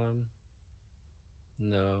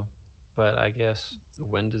 No, but I guess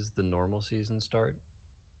when does the normal season start?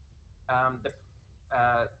 The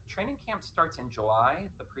training camp starts in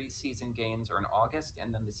July. The preseason games are in August,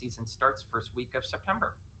 and then the season starts first week of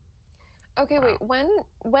September. Okay, wait. When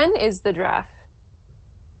is the draft?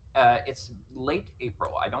 It's late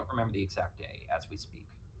April. I don't remember the exact day as we speak.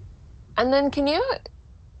 And then can you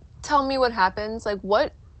tell me what happens? Like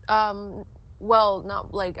what well,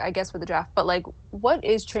 not like I guess with the draft, but like what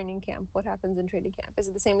is training camp? What happens in training camp? Is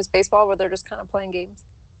it the same as baseball where they're just kind of playing games?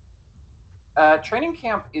 Training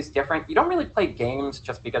camp is different. You don't really play games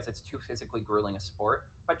just because it's too physically grueling a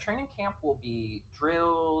sport. But training camp will be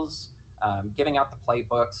drills, giving out the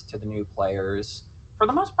playbooks to the new players. For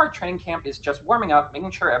the most part, training camp is just warming up,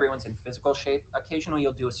 making sure everyone's in physical shape. Occasionally,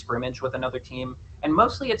 you'll do a scrimmage with another team. And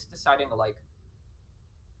mostly it's deciding, like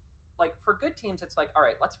for good teams, it's like, all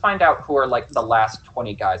right, let's find out who are, like, the last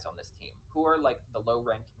 20 guys on this team. Who are, like, the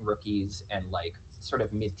low-ranking rookies and, like, sort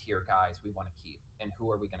of mid-tier guys we want to keep. And who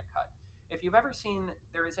are we going to cut? If you've ever seen,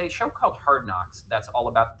 there is a show called Hard Knocks that's all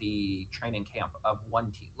about the training camp of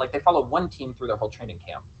one team. Like, they follow one team through their whole training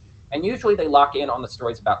camp. And usually they lock in on the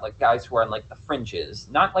stories about, like, guys who are on, like, the fringes.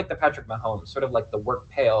 Not like the Patrick Mahomes, sort of like the work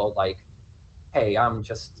pale, like, hey, I'm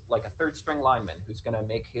just, like, a third-string lineman who's going to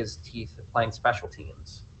make his teeth playing special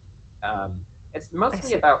teams. It's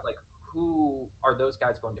mostly about, like, who are those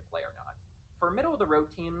guys going to play or not. For middle-of-the-road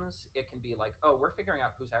teams, it can be like, oh, we're figuring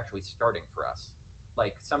out who's actually starting for us.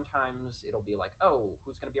 Like, sometimes it'll be like, oh,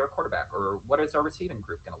 who's going to be our quarterback? Or what is our receiving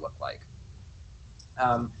group going to look like?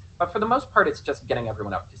 But for the most part, it's just getting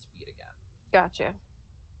everyone up to speed again. Gotcha.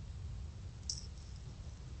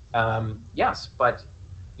 Yes, but,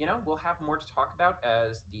 you know, we'll have more to talk about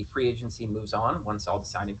as the free agency moves on, once all the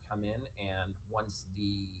signings come in and once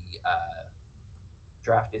the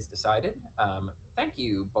draft is decided. Thank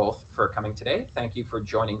you both for coming today. Thank you for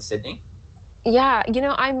joining Sydney. Yeah, you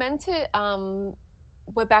know, I meant to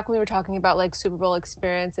way back when we were talking about like Super Bowl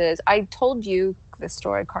experiences, I told you this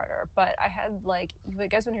story, Carter, but I had like, you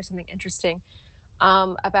guys want to hear something interesting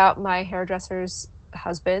about my hairdresser's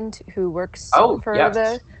husband who works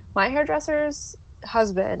my hairdresser's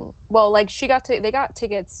husband. Well, like they got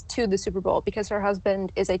tickets to the Super Bowl because her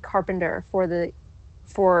husband is a carpenter for the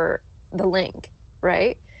link,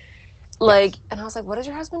 right? Like, and I was like, what does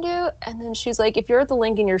your husband do? And then she's like, if you're at the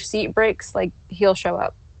link and your seat breaks, like, he'll show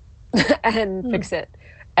up and fix it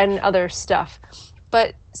and other stuff.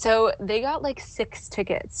 But so they got like 6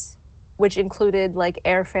 tickets, which included like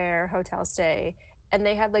airfare, hotel stay, and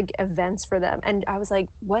they had like events for them. And I was like,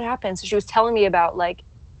 what happened? So she was telling me about like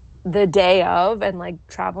the day of and like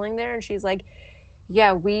traveling there. And she's like,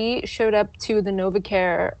 yeah, we showed up to the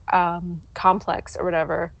Novacare complex or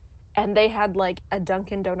whatever, and they had like a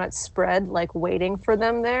Dunkin' Donuts spread like waiting for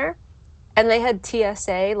them there. And they had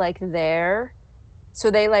TSA like there. So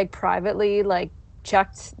they like privately like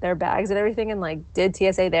checked their bags and everything and like did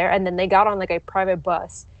TSA there. And then they got on like a private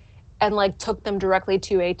bus and like took them directly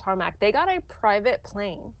to a tarmac. They got a private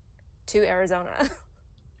plane to Arizona.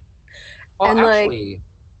 Well, And like, actually,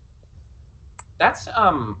 that's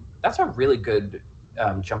a really good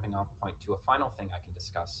jumping off point to a final thing I can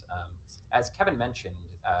discuss. As Kevin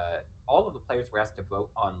mentioned, all of the players were asked to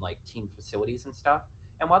vote on like team facilities and stuff.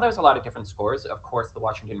 And while there's a lot of different scores, of course, the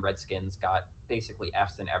Washington Redskins got basically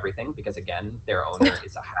Fs in everything because again, their owner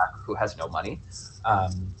is a hack who has no money.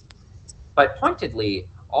 Um, but pointedly,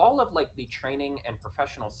 all of like the training and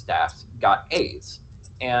professional staffs got A's.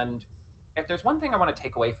 And if there's one thing I want to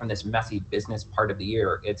take away from this messy business part of the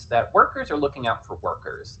year, it's that workers are looking out for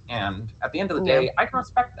workers. And at the end of the yeah. day, I can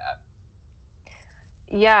respect that.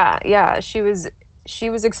 Yeah. She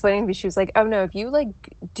was explaining to me, she was like, oh no, if you like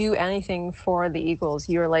do anything for the Eagles,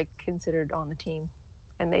 you're like considered on the team.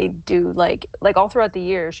 And they do like all throughout the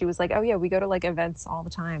year, she was like, oh yeah, we go to like events all the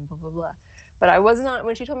time, blah blah blah. But I was not,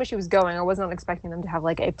 when she told me she was going, I was not expecting them to have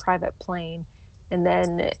like a private plane. And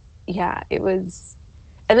then yeah, it was,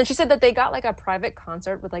 and then she said that they got like a private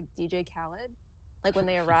concert with like DJ Khaled. Like when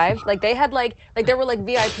they arrived, like they had like there were like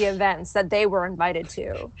VIP events that they were invited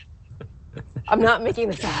to. I'm not making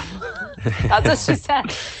this up. That's what she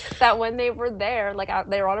said. That when they were there, like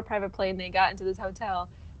they were on a private plane, they got into this hotel.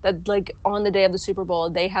 That like on the day of the Super Bowl,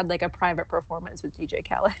 they had like a private performance with DJ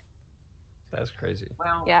Khaled. That's crazy.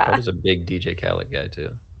 Well, I Yeah, was a big DJ Khaled guy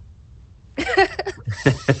too.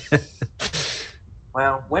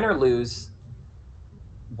 well, win or lose,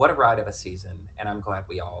 what a ride of a season, and I'm glad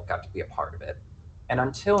we all got to be a part of it. And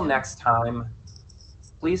until next time,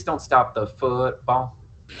 please don't stop the football.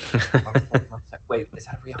 Wait, is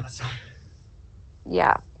that a Rihanna song?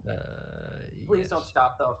 yeah. Please don't Yes.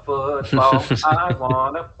 stop the football. I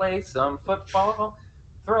want to play some football.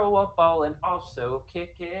 Throw a ball and also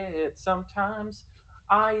kick it sometimes.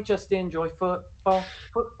 I just enjoy football.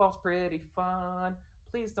 Football's pretty fun.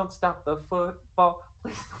 Please don't stop the football.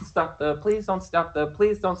 Please don't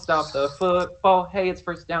stop the football. Hey, it's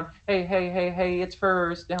first down. Hey, it's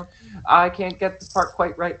first down. I can't get this part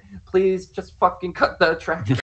quite right. Please just fucking cut the track.